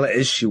hell it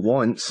is she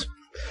wants.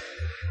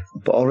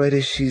 But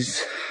already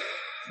she's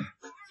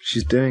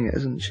doing it,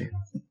 isn't she?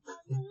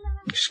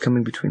 She's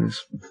coming between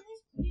us.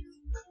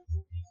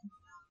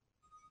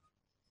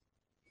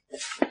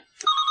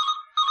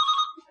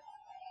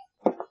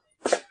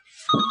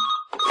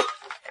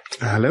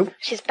 Hello?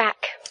 She's back.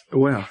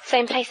 Where?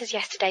 Same place as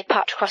yesterday,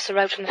 parked across the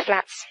road from the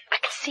flats. I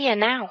can see her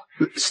now.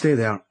 Stay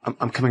there.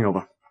 I'm coming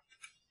over.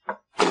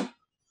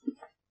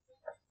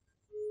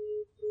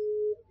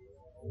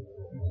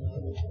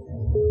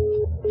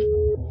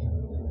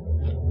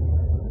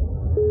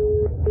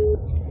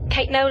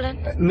 Kate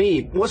Nolan?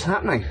 Me? What's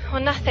happening?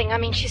 Well, nothing. I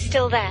mean, she's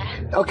still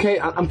there. Okay,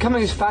 I'm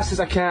coming as fast as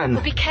I can.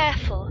 Well, be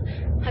careful.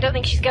 I don't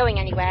think she's going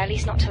anywhere, at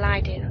least not till I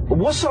do.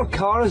 What sort of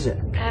car is it?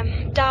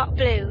 Dark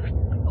blue.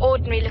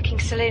 Ordinary-looking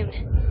saloon.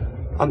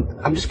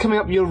 I'm just coming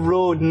up your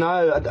road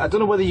now. I don't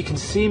know whether you can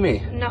see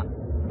me. No.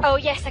 Oh,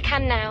 yes, I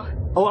can now.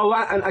 Oh,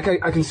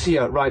 I can see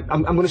her. Right,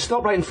 I'm going to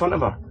stop right in front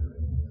of her.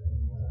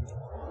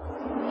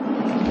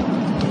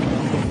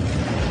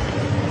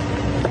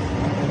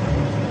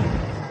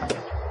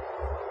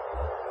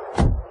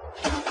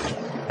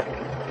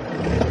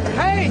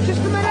 Hey,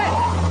 just a minute!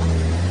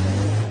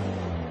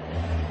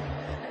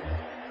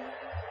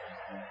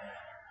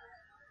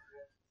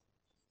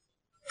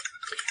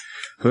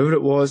 Whoever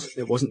it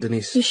wasn't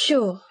Denise. You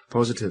sure?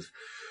 Positive.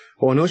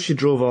 Oh, I know she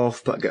drove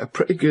off, but I get a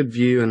pretty good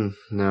view and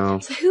no.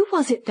 So who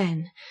was it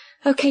then?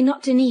 OK,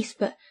 not Denise,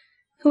 but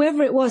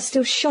whoever it was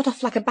still shot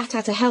off like a bat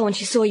out of hell when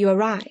she saw you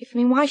arrive. I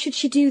mean, why should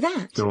she do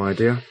that? No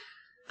idea.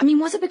 I mean,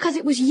 was it because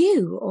it was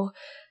you, or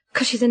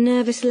because she's a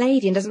nervous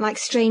lady and doesn't like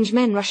strange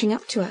men rushing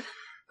up to her?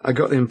 I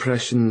got the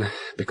impression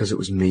because it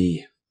was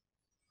me.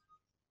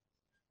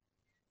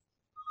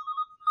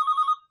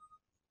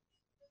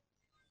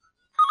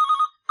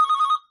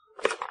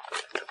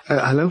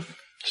 Hello?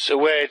 So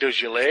where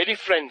does your lady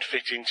friend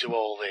fit into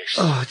all this?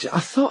 Oh, I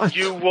thought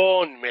You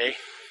warned me.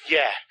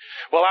 Yeah.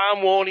 Well,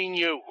 I'm warning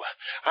you.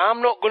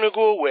 I'm not going to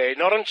go away,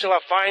 not until I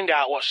find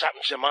out what's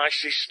happened to my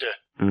sister.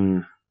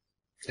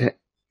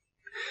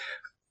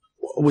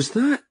 Was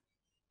that...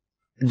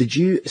 Did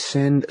you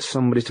send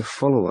somebody to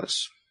follow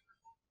us?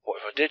 What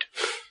if I did?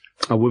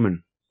 A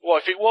woman.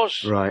 What if it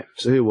was? Right.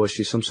 So who was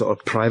she? Some sort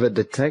of private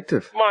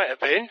detective? Might have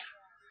been.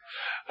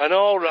 And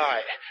all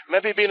right,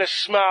 maybe being a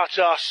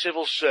smart-ass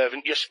civil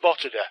servant, you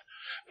spotted her.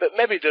 But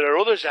maybe there are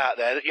others out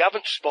there that you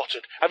haven't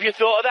spotted. Have you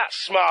thought of that,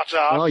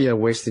 smart-ass? Oh, you're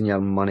wasting your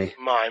money.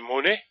 My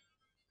money?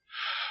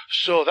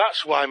 So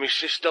that's why my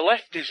sister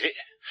left, is it?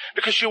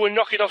 Because you were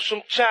knocking off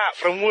some tart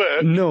from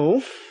work?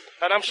 No.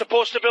 And I'm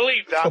supposed to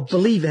believe that? Oh,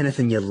 believe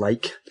anything you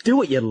like. Do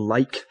what you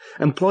like.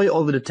 Employ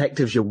all the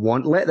detectives you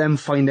want. Let them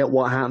find out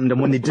what happened,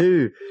 and when they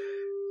do...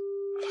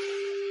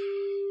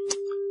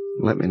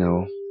 let me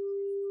know.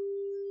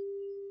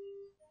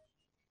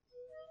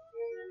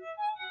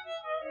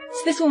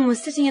 So this woman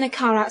was sitting in a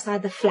car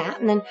outside the flat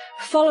and then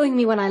following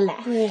me when I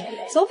left. Really?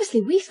 So obviously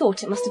we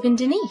thought it must have been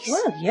Denise.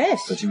 Well, yes.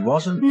 But it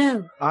wasn't.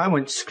 No. I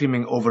went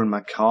screaming over in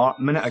my car.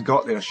 The minute I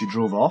got there, she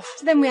drove off.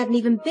 So then we had an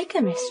even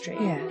bigger mystery.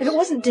 Yes. If it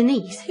wasn't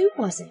Denise, who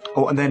was it?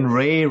 Oh, and then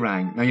Ray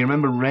rang. Now, you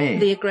remember Ray?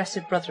 The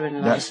aggressive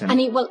brother-in-law. That's him. And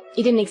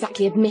he didn't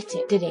exactly admit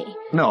it, did he?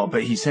 No,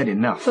 but he said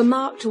enough. For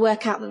Mark to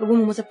work out that the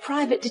woman was a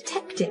private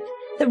detective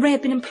that Ray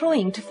had been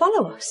employing to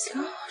follow us.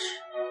 Gosh.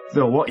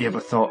 Though what you ever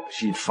thought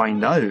she'd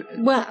find out?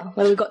 Well,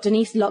 we got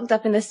Denise locked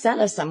up in the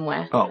cellar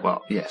somewhere. Oh,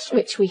 well, yes.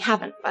 Which we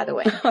haven't, by the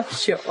way. I'm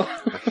sure.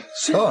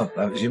 So,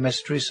 that was your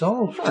mystery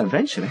solved. Well,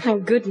 eventually.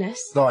 Thank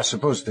goodness. Though I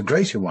suppose the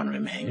greater one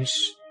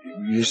remains.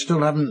 You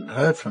still haven't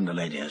heard from the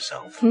lady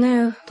herself.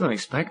 No. Don't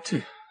expect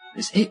to.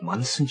 It's 8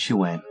 months since she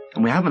went,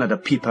 and we haven't had a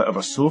peep out of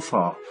her so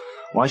far.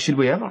 Why should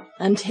we ever?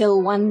 Until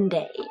one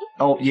day.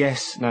 Oh,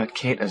 yes. Now,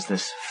 Kate has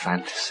this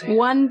fantasy.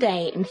 One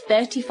day in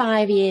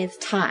 35 years'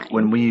 time.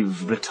 When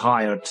we've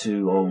retired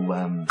to,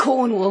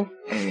 Cornwall.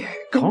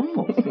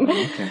 Cornwall?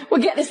 Okay.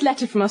 We'll get this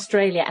letter from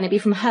Australia, and it'll be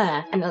from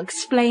her, and it'll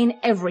explain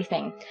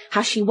everything.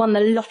 How she won the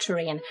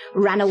lottery and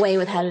ran away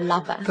with her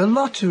lover. The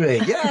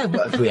lottery, yeah,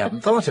 but we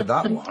haven't thought of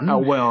that one. Oh,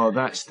 well,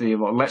 that's the,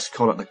 well, let's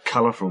call it the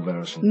colourful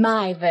version.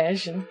 My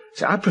version.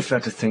 So I prefer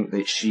to think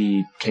that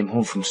she came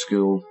home from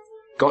school,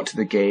 got to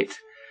the gate,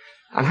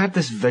 and had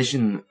this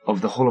vision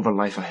of the whole of her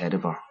life ahead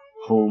of her.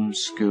 Home,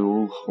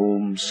 school,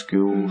 home,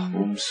 school,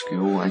 home,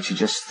 school. And she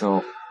just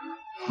thought,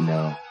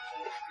 no,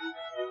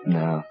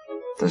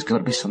 there's got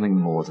to be something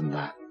more than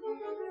that.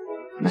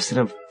 And instead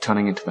of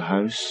turning into the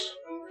house,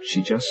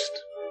 she just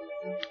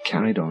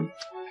carried on.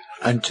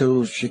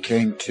 Until she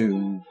came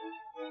to...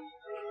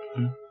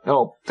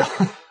 Oh,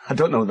 I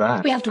don't know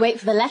that. We have to wait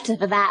for the letter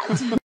for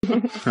that.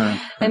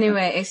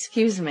 Anyway,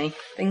 excuse me.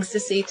 Things to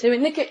see to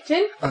in the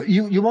kitchen.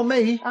 You want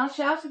me? I'll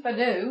shout if I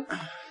do.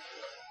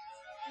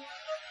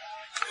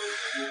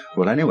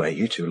 Well, anyway,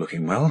 you two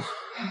looking well.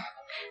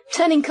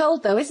 Turning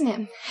cold, though, isn't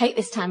it? Hate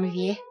this time of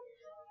year.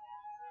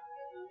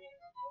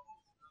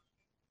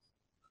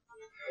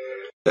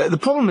 The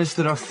problem is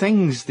there are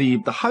things, the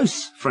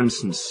house, for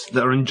instance,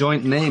 that are in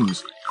joint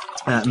names.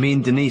 Me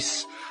and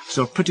Denise,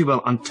 so pretty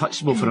well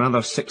untouchable for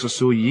another 6 or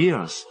so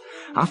years.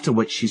 After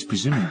which she's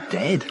presumed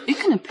dead. You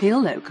can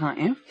appeal, though, can't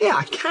you? Yeah,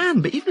 I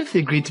can, but even if they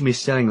agreed to me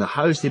selling the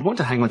house, they'd want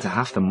to hang on to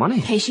half the money.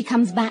 In case she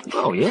comes back.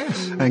 Oh,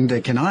 yes. And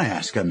can I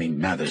ask, I mean,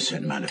 now there's a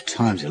certain amount of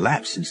time's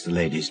elapsed since the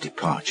lady's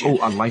departure. Oh,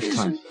 a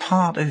lifetime. Isn't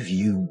part of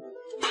you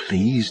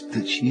pleased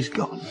that she's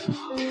gone?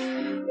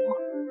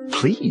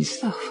 Pleased?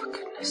 Oh, for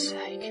goodness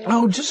sake.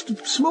 Oh, just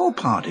a small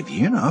part of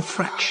you, a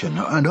fraction.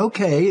 And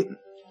okay,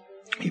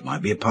 it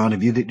might be a part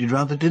of you that you'd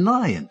rather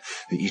deny and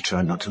that you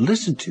try not to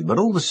listen to, but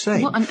all the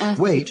same... What on earth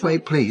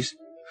Wait, please.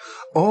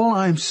 All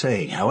I'm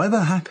saying,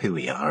 however happy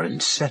we are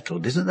and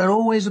settled, isn't there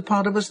always a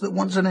part of us that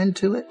wants an end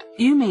to it?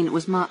 You mean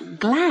was Mark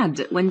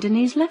glad when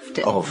Denise left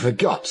it? Oh, for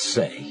God's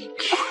sake.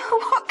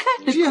 What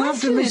kind of Do you have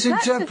to question is that?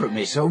 misinterpret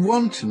me so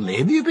wantonly?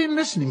 Have you been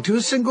listening to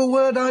a single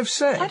word I've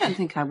said? I don't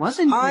think I was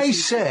in. I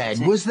said,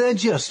 was there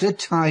just a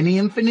tiny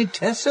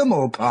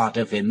infinitesimal part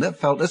of him that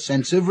felt a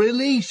sense of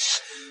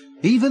release?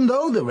 Even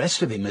though the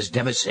rest of him was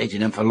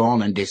devastated and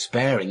forlorn and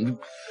despairing.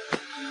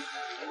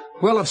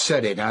 Well, I've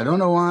said it. I don't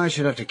know why I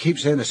should have to keep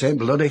saying the same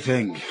bloody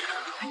thing.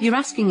 You're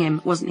asking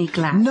him, wasn't he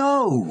glad?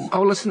 No.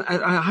 Oh, listen,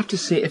 I have to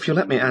say, if you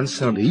let me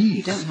answer... Please.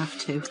 You don't have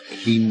to.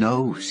 He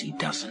knows he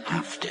doesn't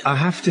have to. I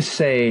have to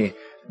say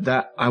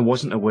that I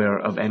wasn't aware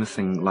of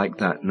anything like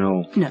that,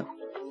 no. No.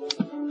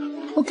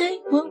 Okay,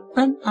 well,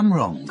 then I'm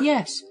wrong.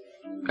 Yes.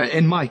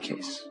 In my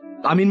case.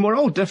 I mean, we're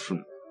all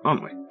different,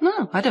 aren't we?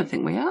 No, I don't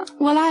think we are.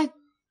 Well,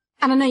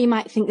 and I know you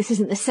might think this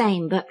isn't the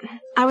same, but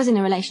I was in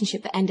a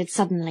relationship that ended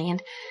suddenly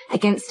and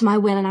against my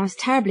will, and I was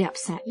terribly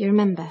upset, you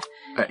remember?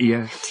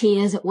 Yes.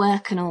 Tears at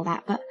work and all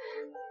that, but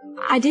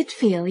I did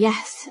feel,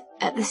 yes,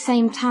 at the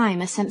same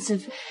time, a sense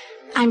of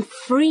I'm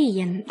free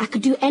and I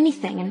could do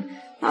anything, and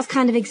that was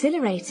kind of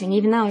exhilarating,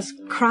 even though I was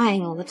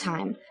crying all the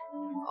time.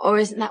 Or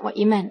isn't that what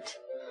you meant?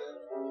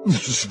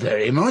 That's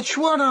very much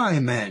what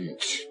I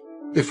meant.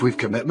 If we've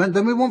commitment,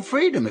 then we want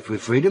freedom. If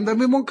we've freedom, then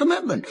we want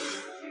commitment.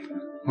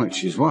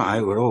 Which is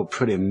why we're all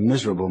pretty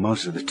miserable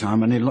most of the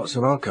time. I need lots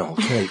of alcohol.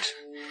 Kate,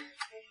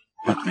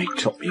 let me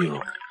top you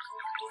up.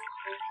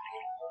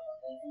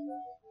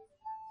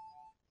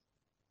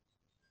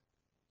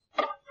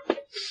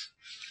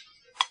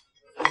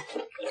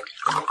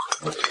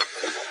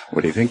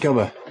 What do you think of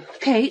her?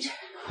 Kate?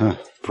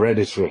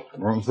 Predatory.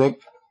 What do you think?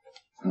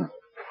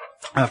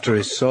 After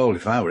his soul,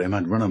 if I were him,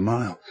 I'd run a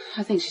mile.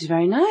 I think she's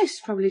very nice.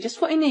 Probably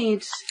just what he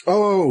needs.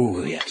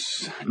 Oh,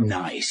 yes.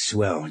 Nice.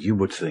 Well, you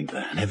would think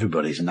that.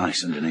 Everybody's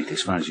nice underneath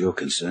as far as you're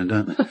concerned,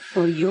 aren't they?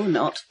 Well, you're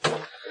not.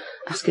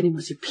 Asking him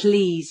was he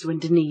pleased when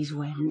Denise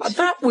went.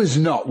 That was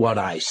not what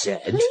I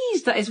said.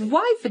 Pleased that his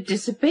wife had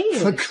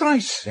disappeared. For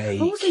Christ's sake.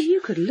 Oh, so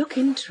you could look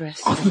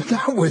interested. Oh,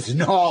 that was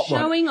not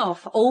Showing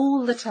off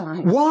all the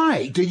time.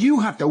 Why do you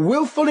have to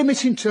willfully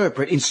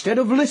misinterpret instead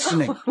of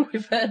listening? Oh,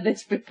 we've heard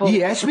this before.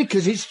 Yes,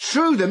 because it's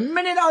true. The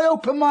minute I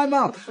open my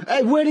mouth.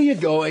 Hey, where are you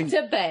going?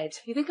 To bed.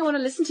 You think I want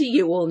to listen to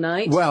you all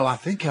night? Well, I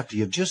think after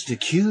you've just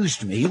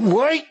accused me...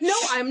 Wait! No,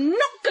 I'm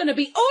not going to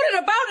be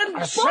ordered about and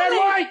I said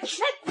wait!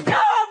 Let go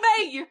of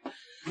me!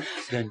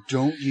 Then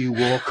don't you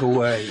walk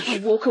away.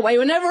 I'll walk away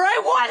whenever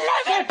I want.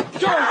 Let me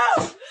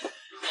go!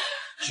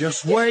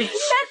 Just wait.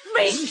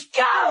 Let me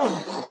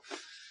go!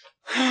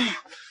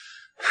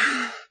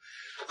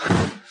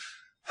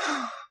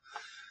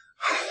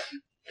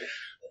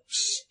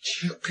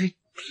 Stupid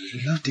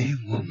bloody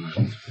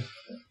woman.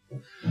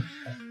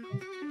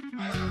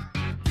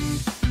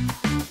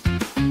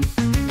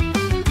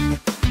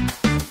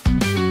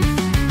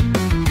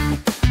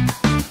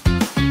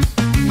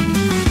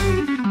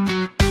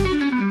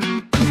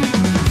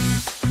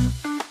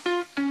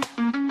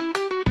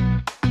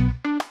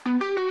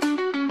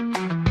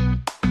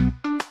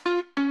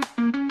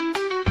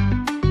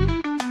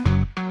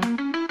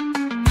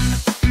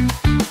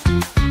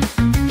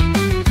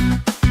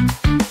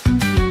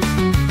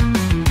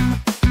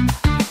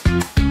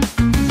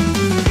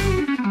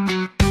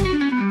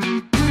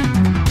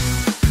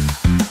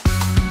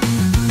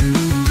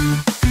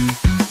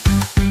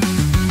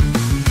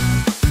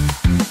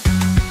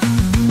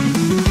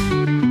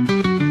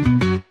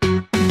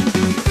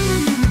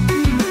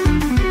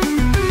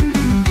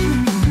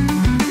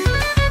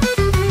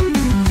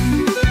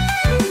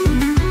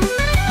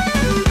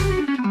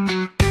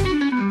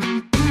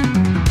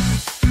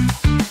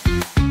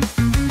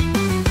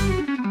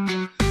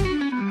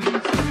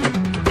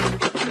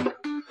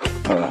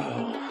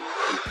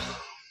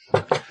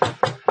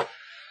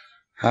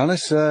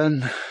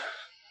 Alison.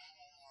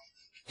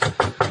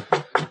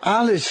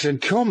 Alison,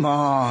 come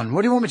on.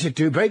 What do you want me to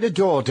do? Break the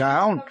door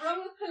down? I've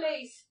rung the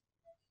police.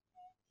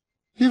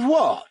 You've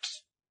what?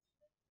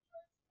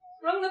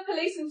 Rung the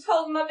police and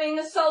told them I'm being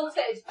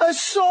assaulted.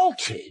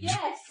 Assaulted?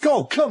 Yes.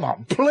 Go, come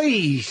on,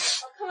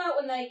 please. I'll come out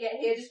when they get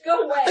here. Just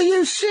go away. Are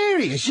you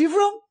serious? You've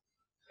rung?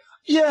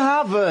 You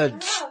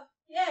haven't. I have.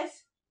 Yes.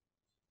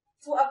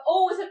 It's what I've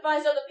always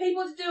advised other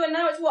people to do, and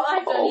now it's what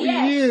I've done. Oh,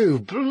 yes. you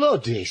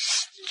bloody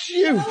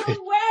stupid. Go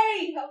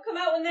away. I'll come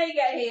out when they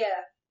get here.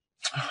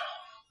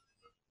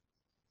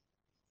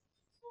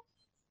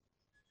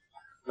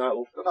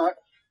 No, good night.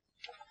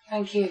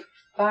 Thank you.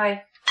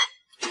 Bye.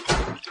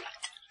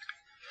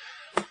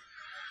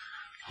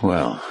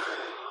 Well,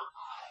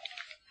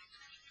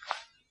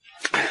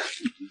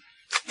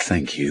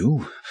 thank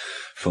you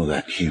for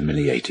that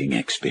humiliating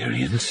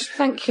experience.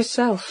 Thank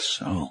yourself.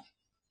 So,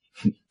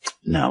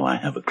 now I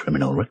have a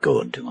criminal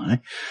record, do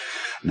I?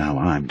 Now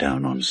I'm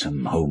down on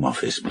some Home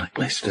Office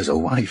blacklist as a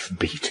wife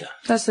beater.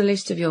 That's the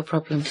least of your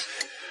problems.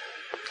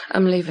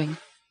 I'm leaving.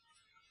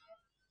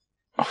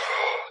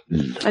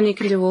 And you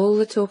can do all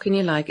the talking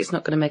you like. It's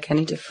not going to make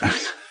any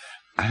difference.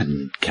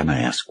 And can I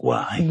ask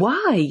why?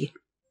 Why?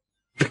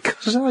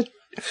 Because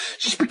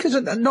Just because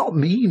I'm not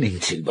meaning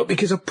to, but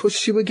because I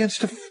pushed you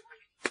against a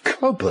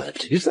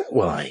cupboard. Is that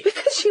why?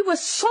 Because you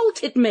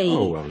assaulted me.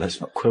 Oh, well,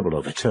 let's not quibble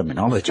over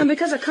terminology. And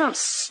because I can't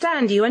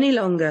stand you any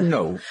longer.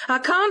 No. I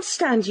can't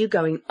stand you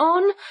going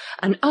on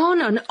and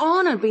on and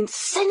on and being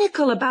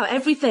cynical about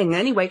everything.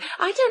 Anyway,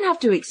 I don't have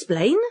to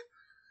explain.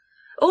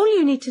 All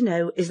you need to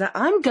know is that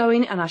I'm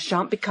going and I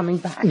shan't be coming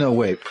back. No,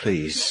 wait,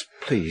 please.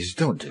 Please,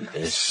 don't do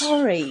this.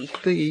 Sorry.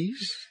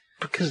 Please.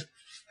 Because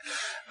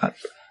I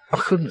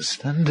couldn't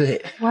stand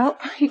it. Well,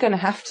 you're going to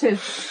have to.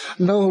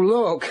 No,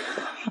 look.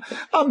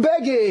 I'm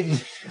begging.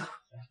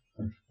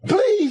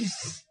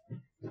 Please.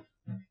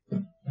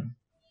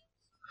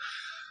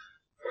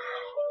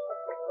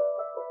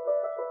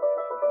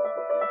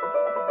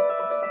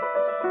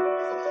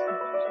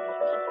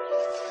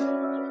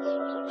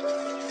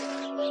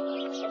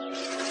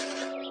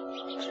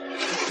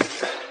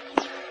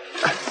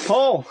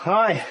 Paul,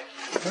 hi.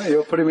 Oh,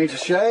 you're putting me to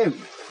shame.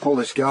 All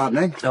this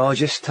gardening. Oh,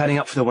 just tidying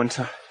up for the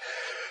winter.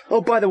 Oh,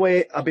 by the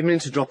way, I've been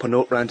meaning to drop a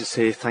note round to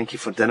say thank you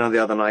for dinner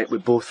the other night. We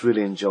both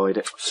really enjoyed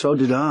it. So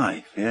did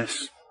I,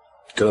 yes.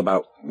 Till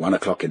about 1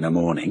 o'clock in the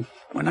morning,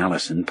 when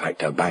Alison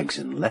packed her bags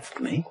and left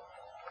me.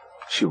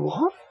 She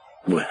what?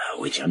 Well,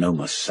 which I know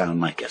must sound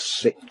like a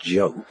sick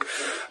joke.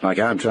 Like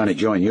I'm trying to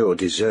join your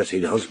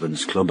deserted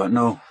husband's club, but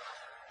no.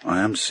 I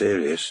am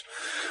serious.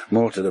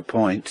 More to the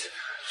point,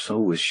 so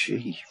was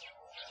she.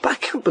 But I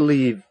can't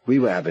believe we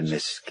were having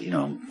this,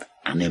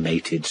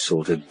 animated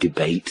sort of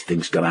debate.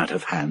 Things got out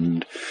of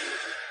hand.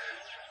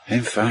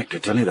 In fact, to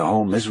tell you the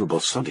whole miserable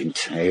sodding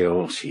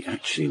tale, she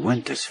actually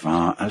went as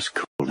far as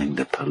calling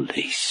the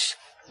police.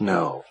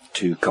 No.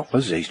 2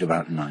 coppers, aged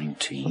about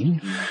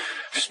 19,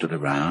 stood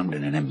around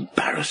in an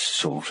embarrassed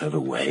sort of a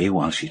way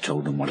while she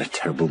told them what a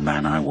terrible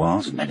man I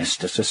was, menace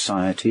to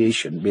society,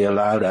 shouldn't be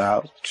allowed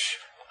out.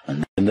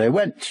 And then they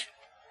went.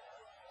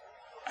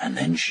 And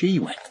then she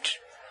went.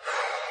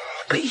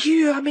 But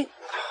you,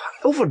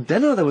 over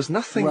dinner there was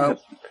nothing.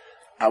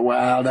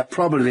 Well, there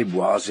probably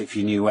was if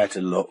you knew where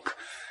to look.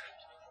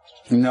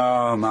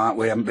 No, Mark,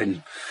 we haven't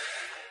been,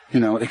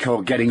 what they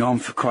call getting on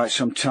for quite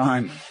some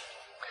time.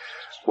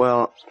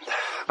 Well,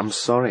 I'm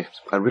sorry.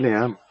 I really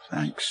am.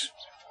 Thanks.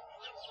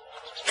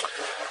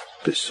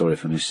 Bit sorry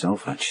for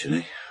myself,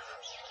 actually.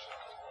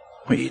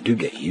 Well, you do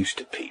get used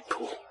to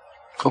people.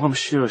 Oh, I'm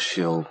sure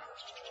she'll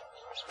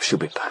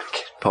be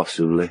back.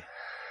 Possibly.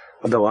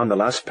 Although I'm the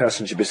last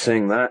person should be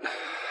saying that.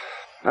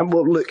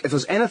 Well, look, if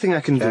there's anything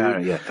I can do...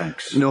 Yeah,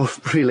 thanks. No,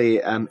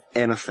 really,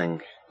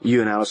 anything.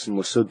 You and Alison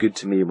were so good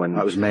to me when...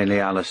 That was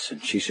mainly Alison.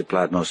 She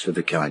supplied most of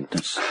the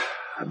kindness.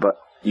 But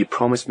you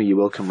promised me you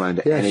will come round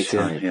at any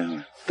time.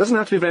 Yeah. Doesn't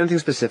have to be for anything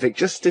specific,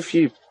 just if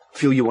you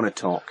feel you want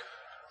to talk.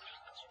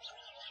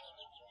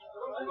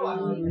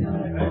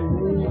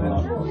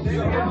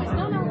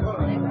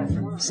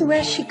 So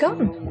where's she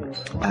gone?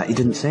 He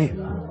didn't say.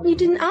 You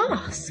didn't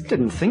ask?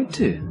 Didn't think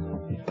to.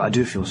 But I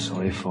do feel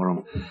sorry for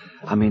him.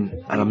 I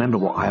remember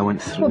what I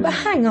went through. Well, but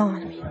hang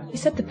on. You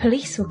said the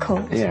police were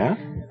called. Yeah?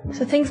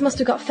 So things must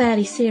have got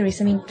fairly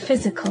serious.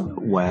 Physical.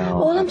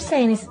 Well... All I'm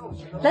saying is,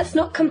 let's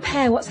not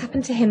compare what's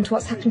happened to him to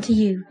what's happened to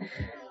you.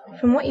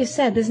 From what you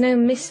said, there's no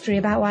mystery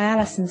about why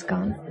Alison's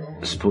gone.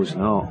 I suppose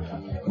not.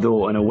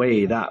 Though, in a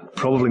way, that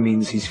probably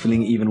means he's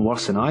feeling even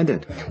worse than I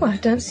did. Well, I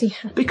don't see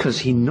how... Because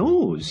he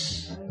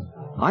knows.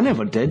 I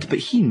never did, but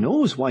he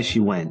knows why she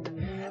went.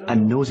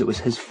 And knows it was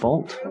his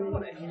fault.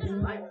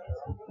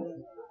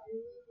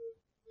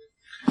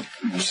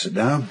 Sit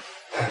down.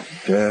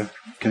 Can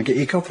I get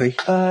you coffee?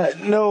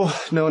 No,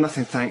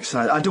 nothing, thanks.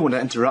 I don't want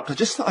to interrupt. I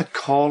just thought I'd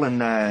call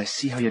and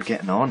see how you're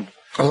getting on.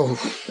 Oh,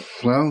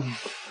 well,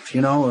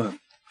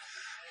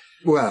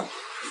 well,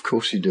 of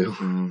course you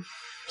do.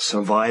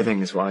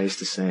 Surviving is what I used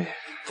to say.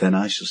 Then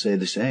I shall say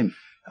the same.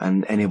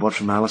 And any word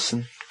from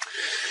Alison?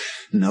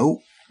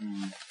 No.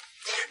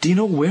 Do you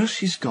know where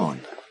she's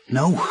gone?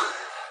 No.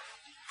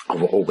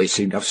 Always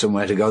seem to have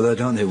somewhere to go, though,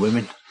 don't they,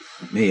 women?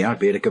 Me, I'd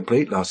be at a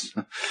complete loss.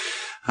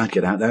 I'd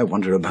get out there,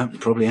 wander about, and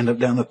probably end up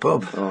down the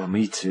pub. Oh,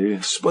 me too.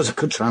 I suppose I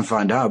could try and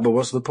find out, but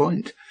what's the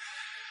point? If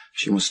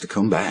she wants to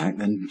come back,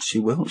 then she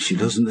will. If she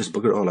doesn't, there's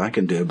bugger all I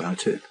can do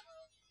about it.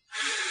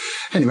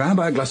 Anyway, how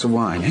about a glass of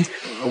wine, eh?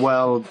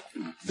 Well...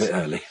 A bit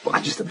early.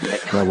 Well, just a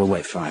bit. Well, we'll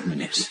wait 5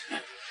 minutes.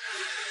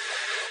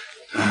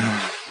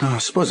 I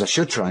suppose I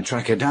should try and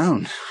track her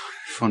down.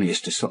 Funny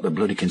is to stop the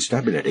bloody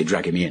constabulary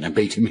dragging me in and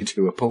beating me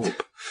to a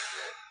pulp.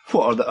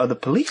 What, are the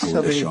police?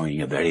 Oh, they're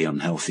showing a very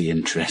unhealthy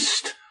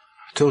interest.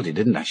 I told you,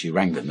 didn't I? She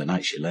rang them the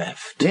night she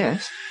left.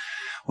 Yes.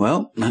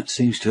 Well, that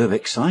seems to have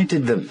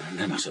excited them. And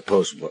then I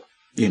suppose,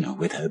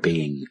 with her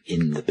being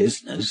in the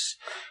business...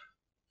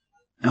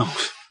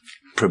 Oh,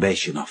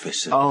 probation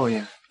officer. Oh,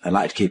 yeah. They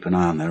like to keep an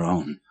eye on their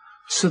own.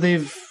 So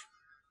they've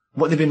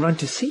been round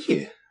to see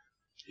you?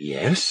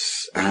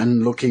 Yes,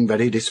 and looking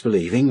very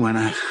disbelieving when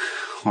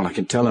all I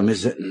can tell them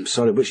is that I'm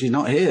sorry, but she's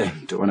not here.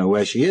 Don't know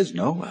where she is,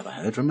 no. Have I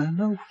heard from her?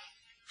 No.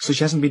 So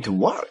she hasn't been to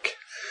work?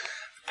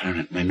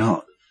 Apparently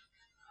not.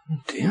 Oh,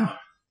 dear.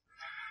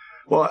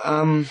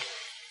 Well,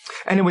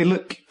 anyway,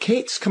 look,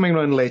 Kate's coming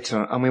round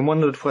later, and we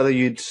wondered whether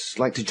you'd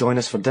like to join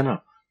us for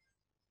dinner.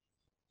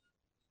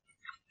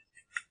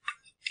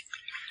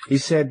 He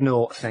said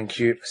no, thank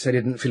you. Said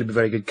he didn't feel he'd be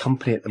very good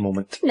company at the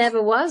moment.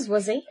 Never was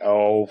he?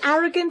 Oh.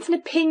 Arrogant and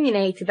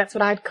opinionated, that's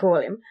what I'd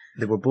call him.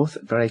 They were both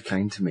very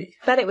kind to me.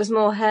 Bet it was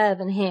more her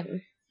than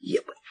him.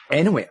 Yep.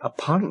 Anyway,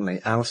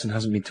 apparently Alison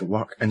hasn't been to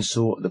work, and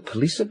so the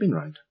police have been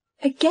round.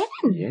 Again?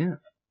 Yeah.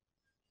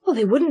 Well,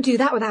 they wouldn't do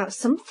that without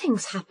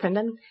something's happened,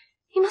 and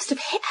he must have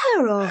hit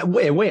her or...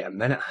 Wait a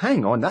minute,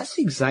 hang on. That's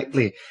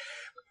exactly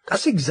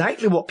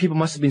what people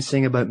must have been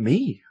saying about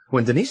me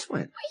when Denise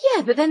went. Well,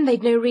 yeah, but then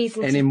they'd no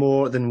reason Any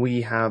more than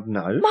we have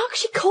now. Mark,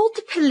 she called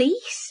the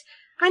police.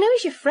 I know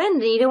he's your friend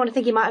and you don't want to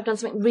think he might have done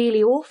something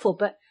really awful,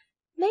 but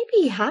maybe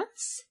he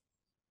has.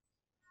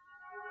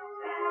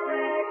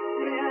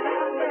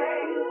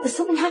 There's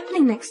something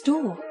happening next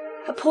door,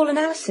 at Paul and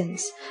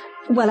Alison's.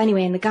 Well,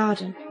 anyway, in the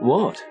garden.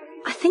 What?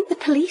 I think the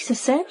police are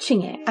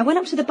searching it. I went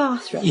up to the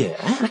bathroom. Yeah?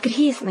 And I could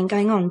hear something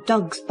going on,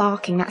 dogs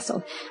barking, that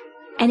sort of...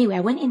 Anyway,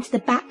 I went into the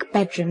back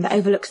bedroom that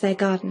overlooks their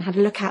garden and had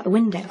a look out the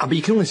window. But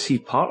you can only see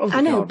part of the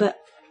I know, garden. but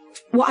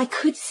what I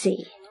could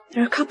see,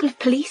 there are a couple of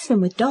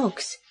policemen with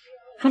dogs.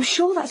 I'm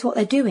sure that's what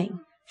they're doing,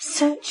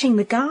 searching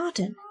the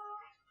garden.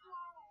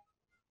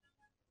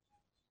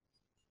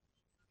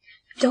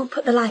 Don't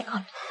put the light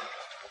on.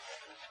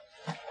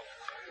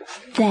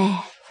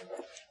 There.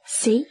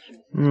 See?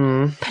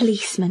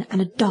 Policeman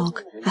and a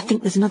dog. I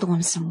think there's another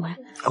one somewhere.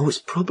 Oh, it's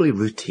probably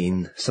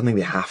routine. Something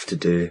they have to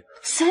do.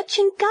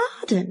 Searching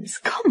gardens?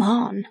 Come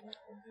on.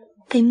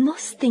 They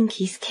must think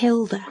he's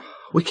killed her.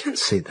 We can't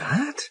say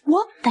that.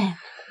 What then?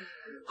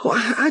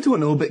 Oh, I don't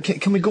know, but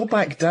can we go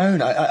back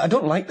down? I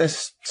don't like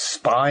this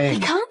spying.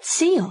 They can't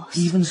see us.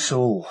 Even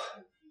so.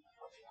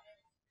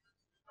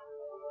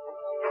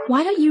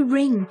 Why don't you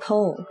ring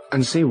Paul?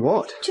 And say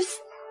what? Just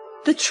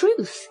the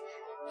truth.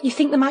 You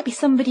think there might be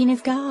somebody in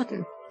his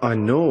garden? I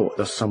know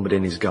there's somebody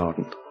in his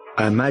garden.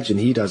 I imagine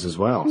he does as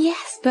well.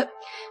 Yes, but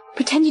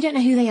pretend you don't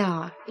know who they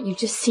are. You've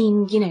just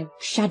seen,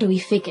 shadowy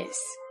figures.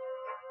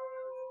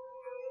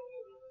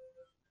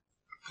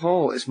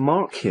 Paul, it's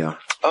Mark here.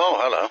 Oh,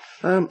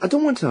 hello. I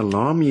don't want to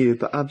alarm you,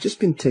 but I've just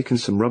been taking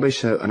some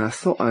rubbish out and I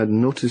thought I'd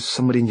noticed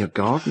somebody in your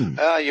garden.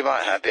 You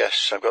might have,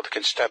 yes. I've got the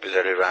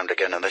constabulary round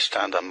again and this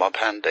time they're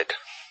mob-handed.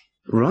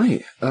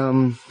 Right.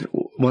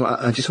 Well,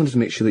 I just wanted to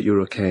make sure that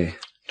you're okay.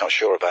 Not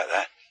sure about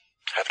that.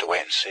 Have to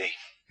wait and see.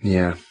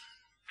 Yeah.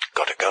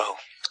 Gotta go.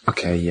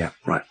 Okay, yeah.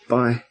 Right.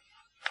 Bye.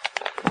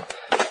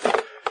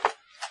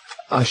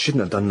 I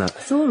shouldn't have done that.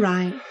 It's all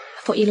right.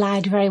 I thought you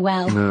lied very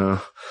well. No.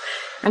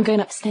 I'm going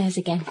upstairs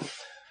again.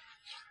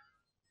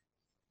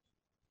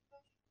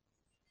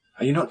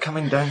 Are you not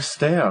coming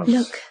downstairs?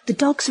 Look, the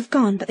dogs have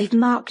gone, but they've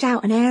marked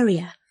out an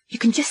area. You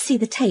can just see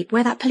the tape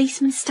where that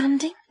policeman's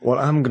standing. Well,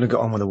 I'm going to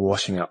get on with the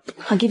washing up.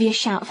 I'll give you a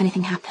shout if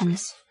anything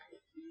happens.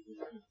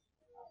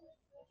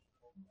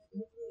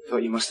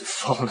 Thought you must have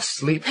fallen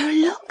asleep. No,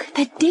 look,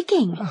 they're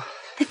digging.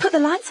 They've put the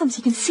lights on so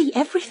you can see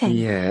everything.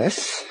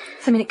 Yes.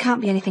 So, it can't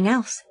be anything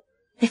else.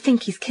 They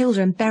think he's killed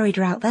her and buried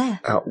her out there.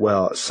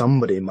 Well,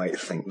 somebody might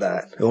think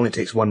that. It only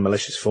takes one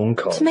malicious phone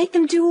call. To make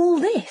them do all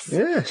this?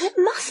 Yes. It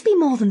must be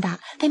more than that.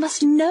 They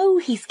must know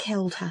he's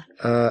killed her.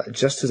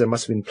 Just as there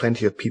must have been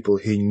plenty of people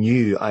who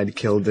knew I'd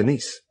killed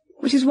Denise.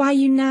 Which is why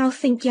you now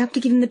think you have to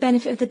give him the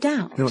benefit of the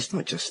doubt? No, it's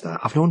not just that.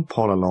 I've known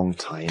Paul a long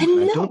time. Then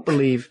look. I don't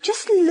believe...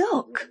 Just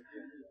look.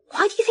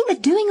 Why do you think they're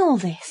doing all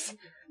this?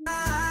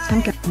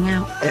 I'm going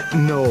out.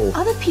 No.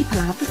 Other people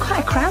out. There's quite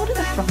a crowd at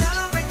the front.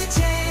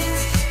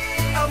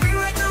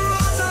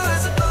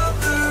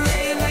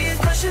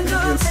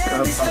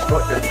 I've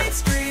got it.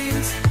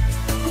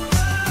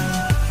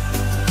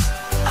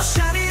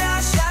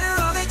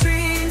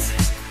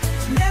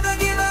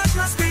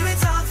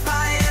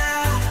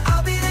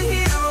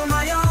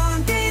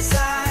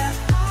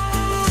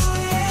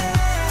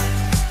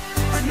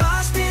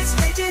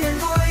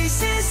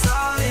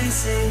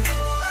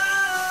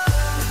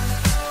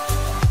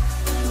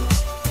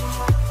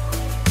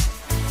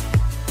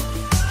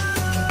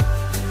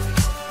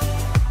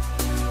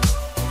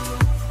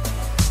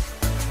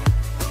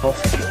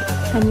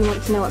 And you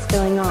want to know what's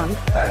going on?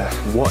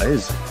 What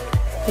is?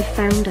 They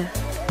found her.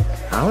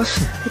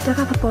 Alison? They dug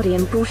up a body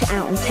and brought it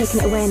out and taken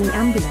it away in an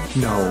ambulance.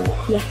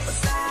 No.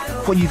 Yes.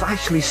 What, you've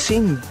actually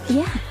seen?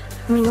 Yeah.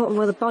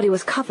 Well, the body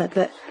was covered,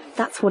 but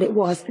that's what it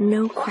was.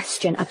 No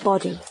question, a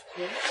body.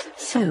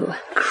 So...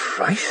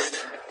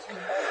 Christ.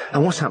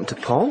 And what's happened to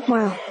Paul?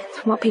 Well,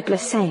 what people are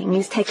saying, he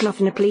was taken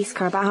off in a police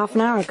car about half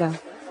an hour ago.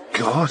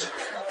 God.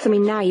 So,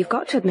 now you've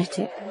got to admit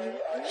it.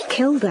 He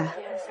killed her.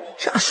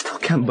 I still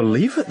can't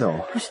believe it,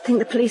 though. I should think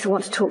the police will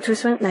want to talk to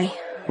us, won't they?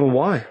 Well,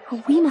 why?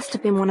 Well, we must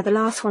have been one of the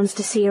last ones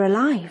to see her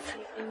alive.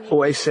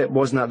 Oh, except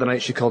wasn't that the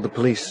night she called the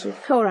police? So...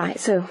 All right,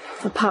 so,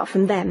 apart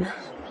from them,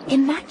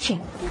 imagine,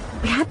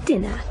 we had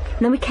dinner, and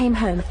then we came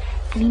home,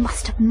 and he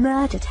must have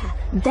murdered her,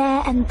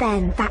 there and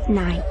then, that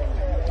night.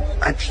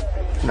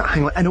 No,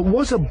 hang on, and it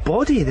was a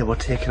body they were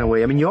taking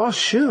away, you're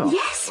sure?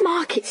 Yes,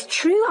 Mark, it's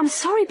true, I'm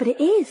sorry, but it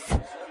is.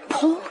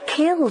 Paul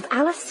killed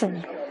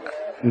Alison.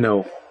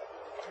 No.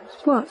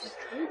 What?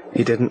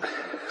 He didn't.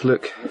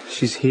 Look,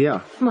 she's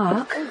here.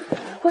 Mark,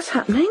 what's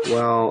happening?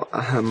 Well,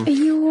 Are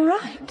you all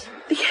right?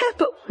 Yeah,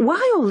 but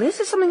why all this?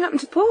 Has something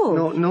happened to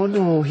Paul?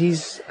 No,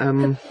 he's,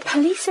 The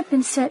police have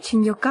been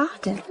searching your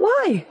garden.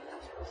 Why?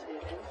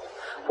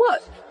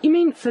 What? You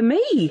mean for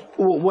me?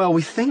 Well,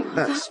 we think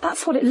that's...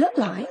 That's what it looked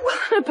like. Well,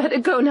 I better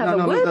go and have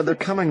a word. No, they're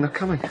coming.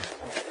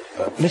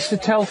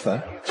 Mr.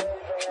 Telfer?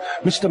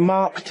 Mr.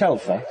 Mark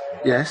Telfer?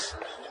 Yes?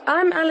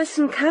 I'm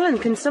Alison Callan.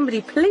 Can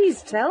somebody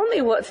please tell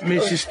me what's...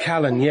 Mrs.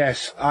 Callan,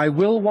 yes. I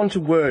will want a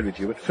word with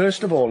you, but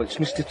first of all, it's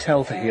Mr.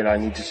 Telfer here I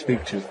need to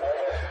speak to.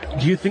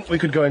 Do you think we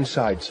could go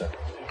inside, sir?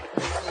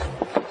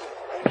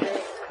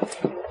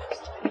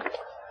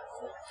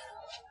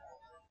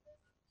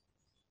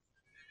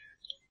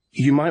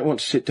 You might want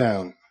to sit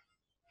down.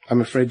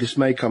 I'm afraid this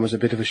may come as a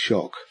bit of a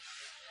shock.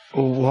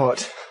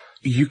 What?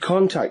 You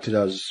contacted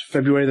us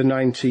February the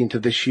 19th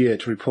of this year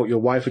to report your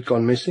wife had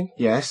gone missing?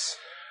 Yes?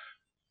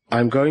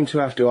 I'm going to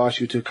have to ask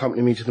you to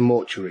accompany me to the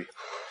mortuary.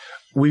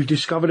 We've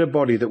discovered a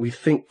body that we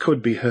think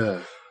could be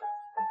her.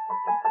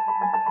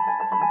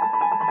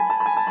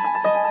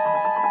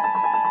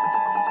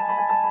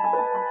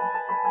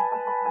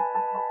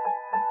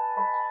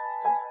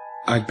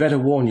 I'd better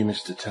warn you,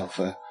 Mr.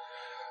 Telfer.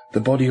 The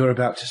body you're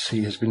about to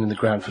see has been in the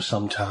ground for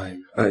some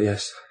time.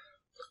 Yes.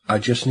 I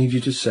just need you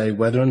to say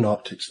whether or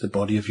not it's the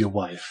body of your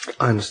wife.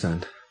 I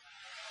understand.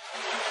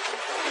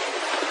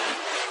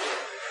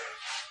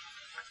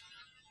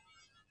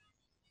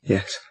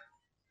 Yes.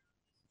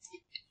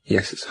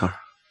 Yes, it's her.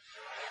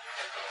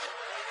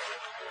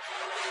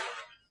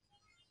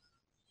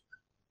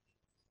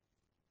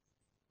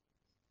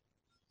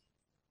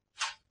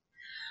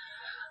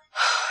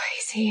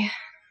 He's here.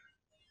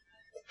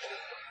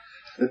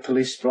 The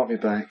police brought me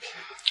back.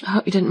 I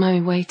hope you didn't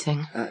mind me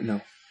waiting.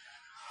 No.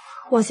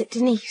 Was it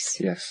Denise?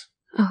 Yes.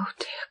 Oh,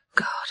 dear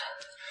God.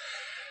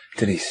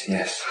 Denise,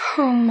 yes.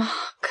 Oh,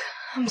 Mark,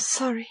 I'm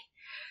sorry.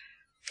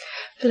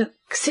 Look,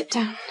 sit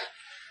down.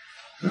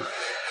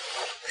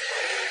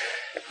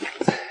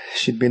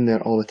 She'd been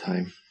there all the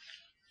time.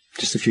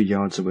 Just a few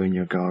yards away in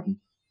your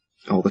garden.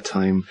 All the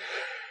time.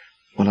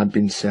 While I'd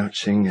been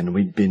searching and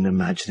we'd been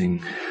imagining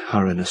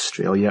her in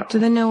Australia. Do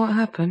they know what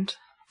happened?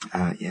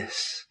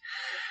 Yes.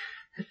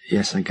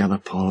 Yes, I gather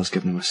Paul has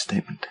given them a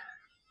statement.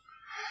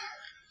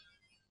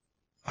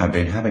 I've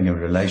been having a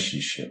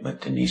relationship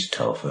with Denise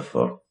Telfer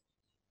for,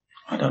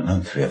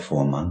 3 or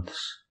 4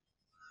 months.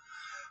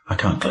 I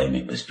can't claim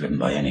it was driven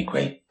by any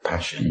great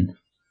passion.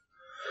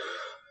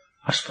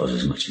 I suppose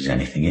as much as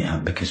anything it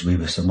happened because we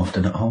were so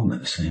often at home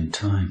at the same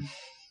time.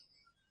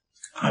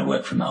 I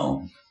worked from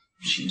home.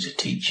 She was a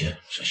teacher,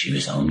 so she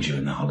was home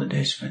during the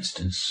holidays, for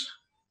instance,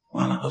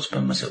 while her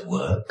husband was at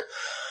work.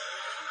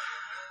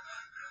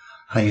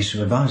 I used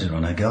to advise her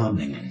on her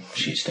gardening, and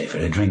she'd stay for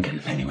a drink,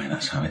 and anyway,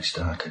 that's how it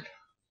started.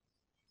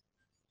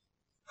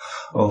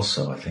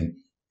 Also, I think,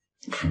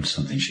 from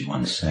something she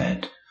once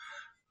said,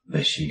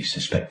 that she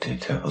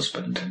suspected her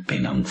husband had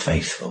been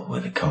unfaithful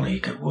with a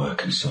colleague at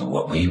work, and so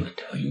what we were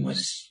doing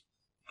was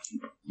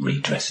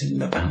redressing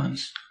the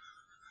balance.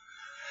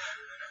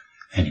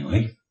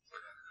 Anyway,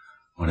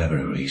 whatever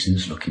her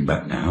reasons, looking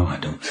back now, I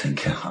don't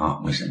think her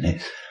heart was in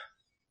it.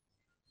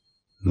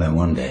 Then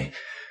one day,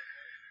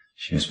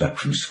 she was back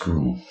from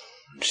school,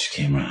 and she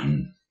came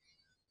round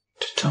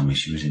to tell me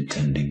she was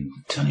intending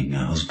telling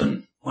her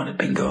husband what had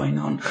been going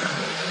on.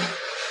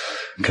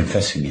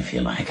 Confessing, if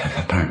you like.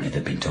 Apparently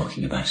they'd been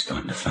talking about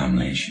starting a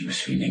family and she was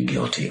feeling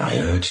guilty. I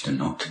urged her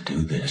not to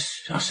do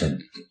this. I said,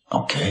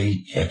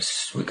 okay,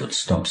 yes, we could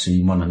stop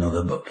seeing one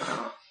another, but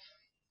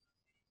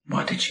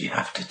why did she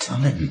have to tell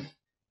him?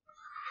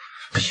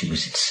 But she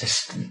was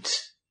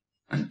insistent.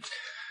 And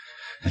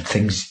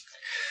things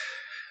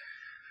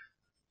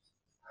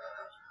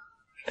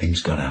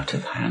got out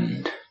of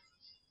hand.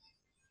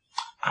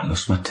 I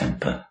lost my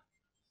temper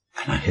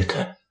and I hit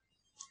her.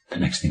 The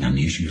next thing I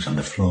knew, she was on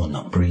the floor,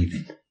 not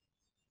breathing.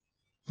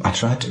 I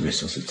tried to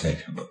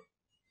resuscitate her, but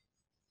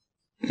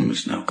it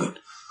was no good.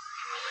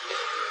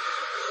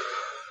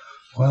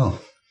 Well,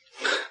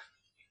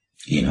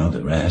 you know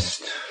the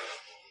rest.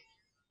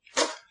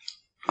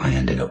 I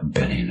ended up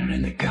burying her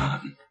in the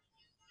garden.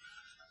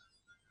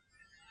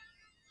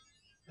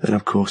 Then,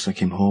 of course, I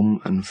came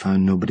home and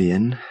found nobody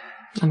in.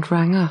 And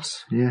rang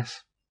us?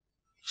 Yes.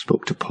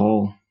 Spoke to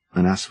Paul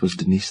and asked, was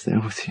Denise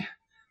there with you?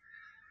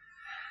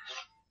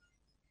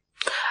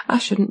 I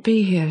shouldn't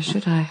be here,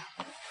 should I?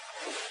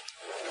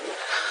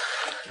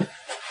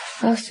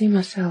 I'll see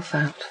myself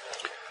out.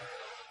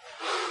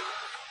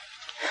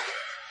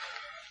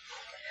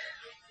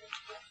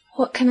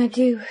 What can I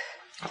do?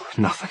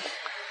 Nothing.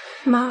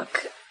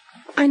 Mark,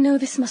 I know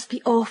this must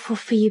be awful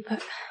for you,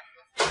 but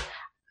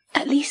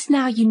at least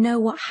now you know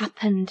what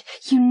happened.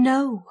 You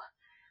know.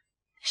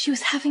 She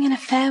was having an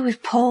affair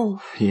with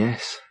Paul.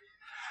 Yes.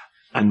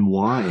 And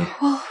why?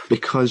 Well,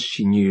 because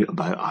she knew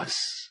about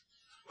us.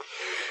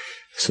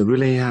 So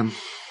really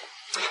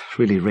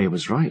Ray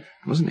was right,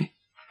 wasn't he?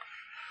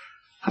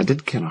 I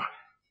did kill her.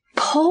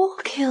 Paul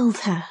killed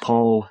her.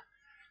 Paul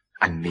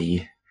and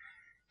me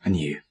and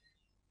you.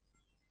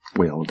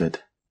 We all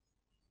did.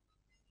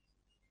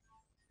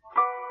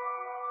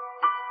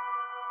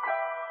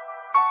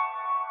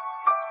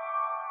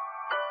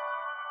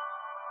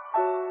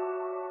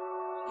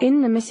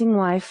 In The Missing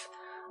Wife,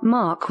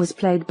 Mark was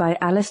played by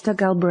Alistair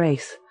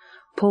Galbraith,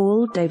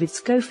 Paul David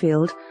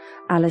Schofield,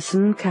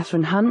 Alison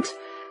Catherine Hunt,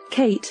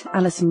 Kate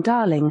Alison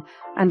Darling,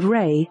 and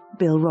Ray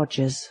Bill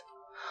Rogers.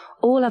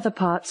 All other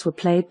parts were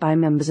played by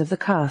members of the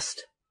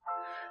cast.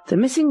 The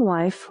Missing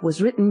Wife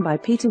was written by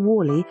Peter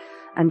Whalley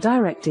and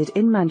directed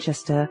in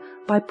Manchester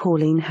by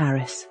Pauline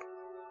Harris.